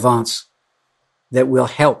from Provence that will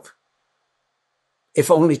help,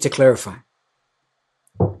 if only to clarify.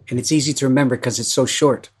 And it's easy to remember because it's so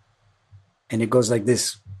short. And it goes like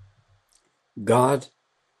this. God,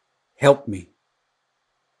 help me.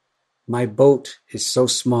 My boat is so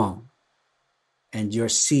small and your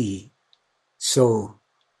sea so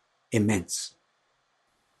immense.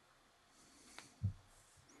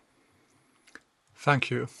 Thank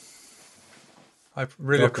you. I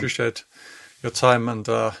really Welcome. appreciate your time and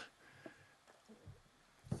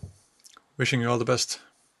wishing you all the best.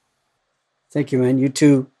 Thank you, man. You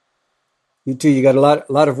too. You got a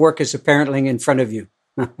lot of work as a parentling in front of you.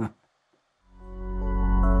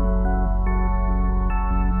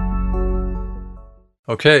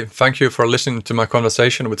 Okay, thank you for listening to my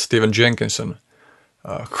conversation with Stephen Jenkinson.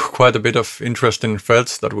 Quite a bit of interesting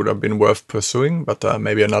threads that would have been worth pursuing, but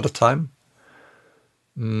maybe another time.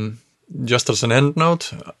 Just as an end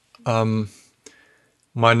note,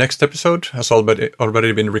 my next episode has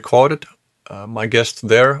already been recorded. My guest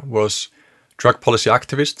there was drug policy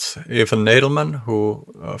activist Ethan Nadelman, who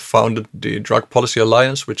founded the Drug Policy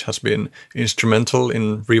Alliance, which has been instrumental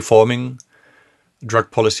in reforming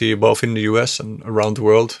drug policy both in the US and around the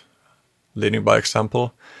world, leading by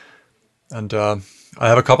example. And I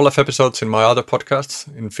have a couple of episodes in my other podcasts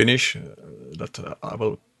in Finnish that I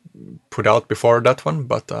will put out before that one,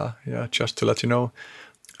 but just to let you know.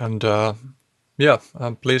 And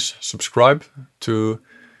please subscribe to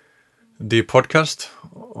the podcast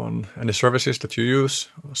on any services that you use,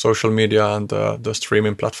 social media and the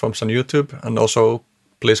streaming platforms on YouTube. And also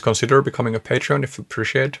please consider becoming a Patreon if you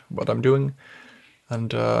appreciate what I'm doing.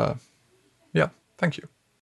 And thank you.